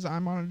as much as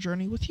I'm on a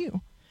journey with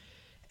you.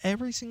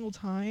 Every single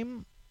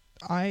time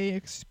I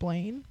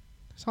explain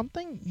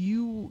something,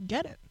 you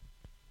get it.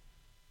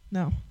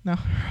 No,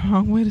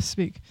 wrong way to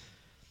speak.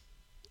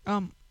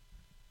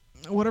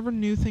 Whatever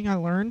new thing I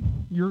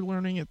learn, you're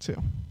learning it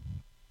too.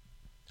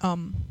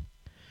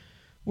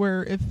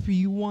 Where if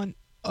you want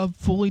a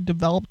fully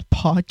developed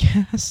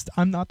podcast,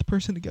 I'm not the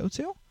person to go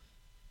to.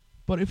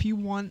 But if you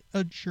want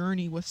a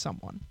journey with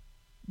someone,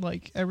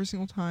 like every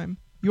single time,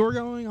 you're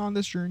going on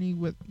this journey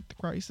with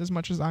Christ as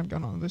much as I'm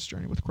going on this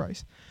journey with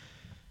Christ.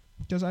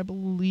 Because I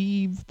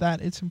believe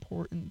that it's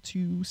important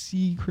to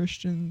see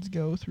Christians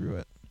go through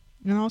it.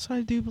 And also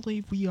I do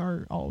believe we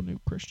are all new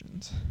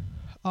Christians.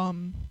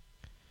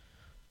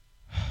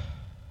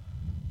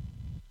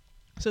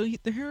 So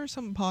here are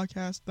some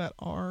podcasts that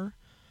are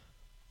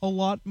a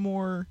lot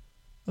more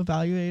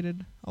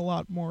evaluated, a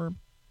lot more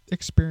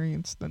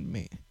experienced than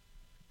me.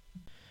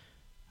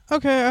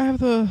 Okay, I have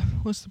the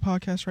list of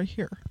podcasts right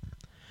here.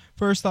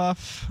 First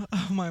off,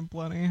 oh my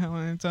bloody, how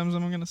many times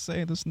am I going to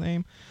say this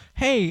name?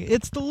 Hey,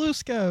 it's the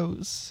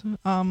Luskos.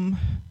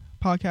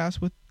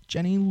 Podcast with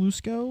Jenny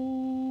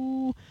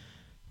Lusko.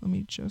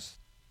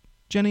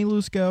 Jenny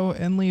Lusko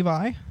and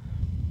Levi.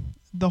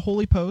 The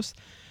Holy Post.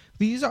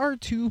 These are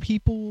two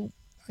people,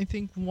 I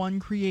think one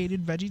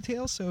created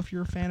VeggieTales, so if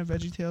you're a fan of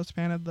VeggieTales,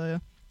 fan of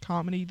the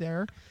comedy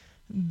there,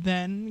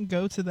 then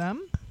go to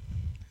them.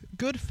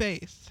 Good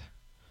Faith.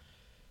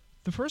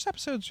 The first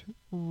episode's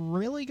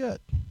really good.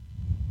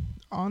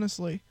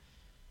 Honestly.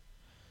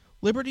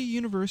 Liberty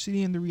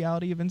University and the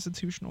Reality of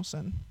Institutional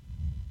Sin.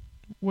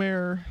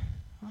 Where,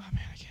 oh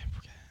man, I can't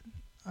forget.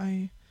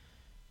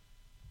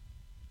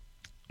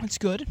 It's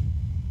good.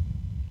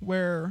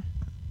 Where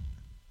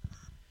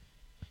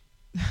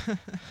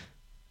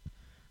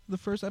the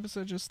first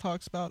episode just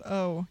talks about,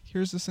 oh,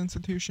 here's this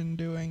institution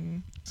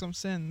doing some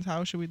sins.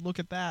 How should we look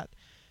at that?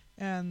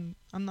 And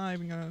I'm not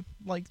even going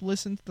to,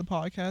 listen to the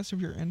podcast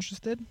if you're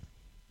interested.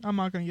 I'm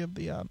not going to give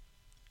the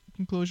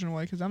conclusion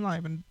away because I'm not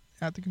even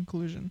at the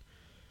conclusion.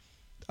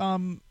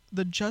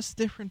 The Just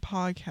Different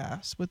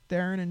podcast with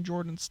Darren and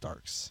Jordan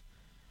Starks.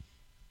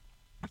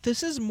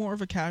 This is more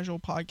of a casual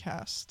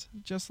podcast,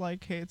 just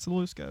like Hey, It's the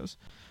Luskos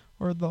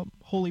or the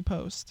Holy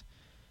Post,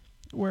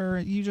 where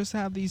you just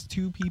have these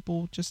two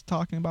people just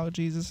talking about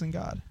Jesus and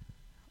God.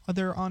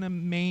 They're on a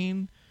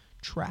main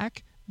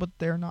track, but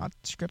they're not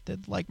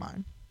scripted like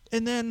mine.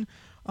 And then,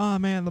 oh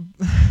man,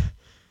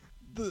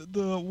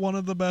 the one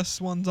of the best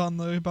ones on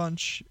the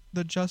bunch,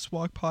 the Just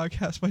Walk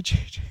podcast by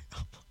JJ.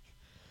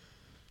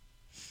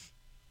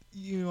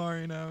 You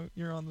already know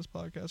you're on this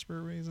podcast for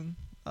a reason.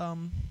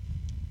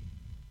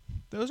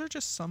 Those are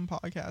just some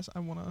podcasts I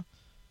want to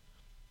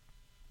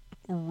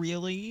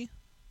really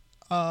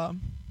kind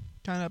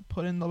of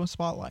put in the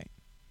spotlight.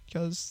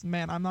 Because,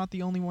 man, I'm not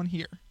the only one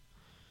here.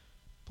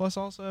 Plus,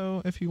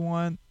 also, if you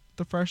want,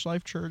 the Fresh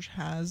Life Church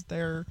has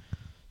their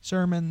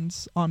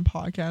sermons on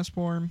podcast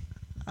form.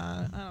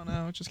 I don't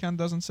know. It just kind of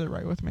doesn't sit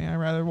right with me. I'd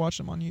rather watch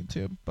them on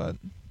YouTube, but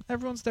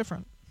everyone's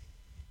different.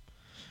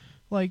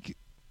 Like,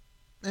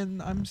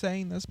 and I'm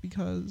saying this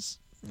because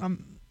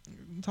I'm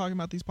talking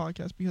about these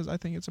podcasts because I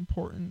think it's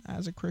important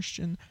as a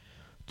Christian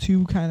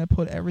to kind of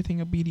put everything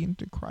obedient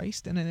to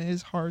Christ, and it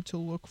is hard to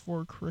look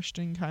for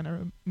Christian kind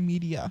of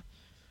media.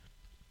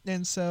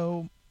 And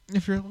so,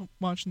 if you're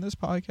watching this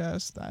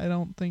podcast, I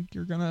don't think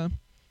you're gonna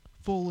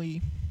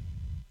fully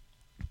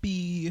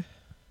be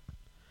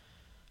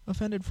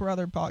offended for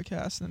other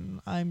podcasts,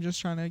 and I'm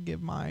just trying to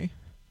give my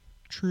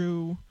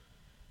true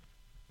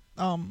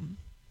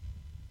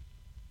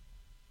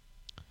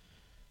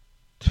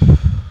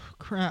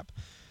crap.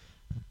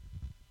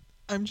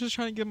 I'm just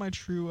trying to give my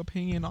true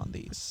opinion on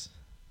these.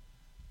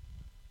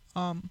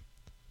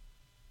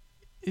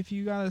 If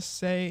you gotta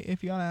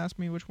ask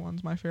me which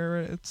one's my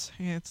favorite, it's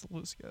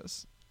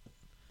Luscos.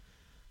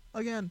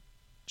 Again,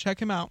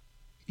 check him out.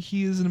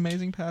 He is an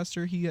amazing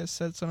pastor. He has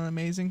said some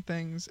amazing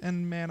things,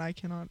 and man, I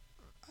cannot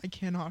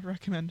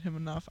recommend him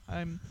enough.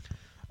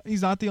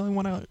 He's not the only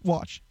one I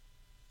watch.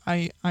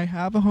 I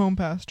have a home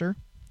pastor.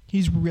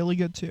 He's really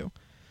good too.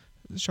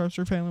 The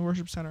Sharpsburg Family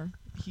Worship Center.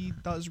 He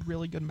does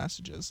really good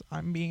messages.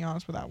 I'm being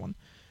honest with that one.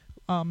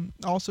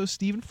 Also,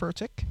 Stephen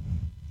Furtick.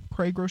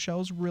 Craig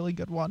Rochelle's really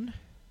good one.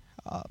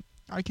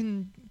 I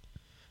can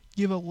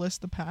give a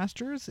list of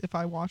pastors if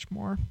I watch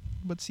more,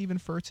 but Stephen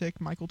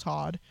Furtick, Michael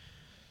Todd,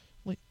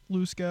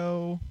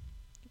 Lusco,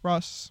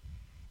 Russ,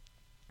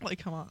 like,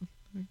 come on,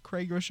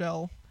 Craig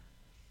Rochelle,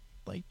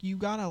 like, you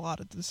got a lot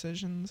of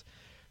decisions.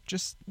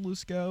 Just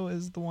Lusco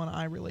is the one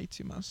I relate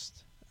to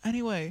most.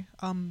 Anyway,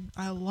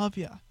 I love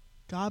ya.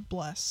 God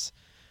bless.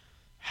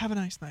 Have a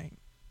nice night.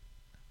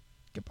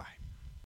 Goodbye.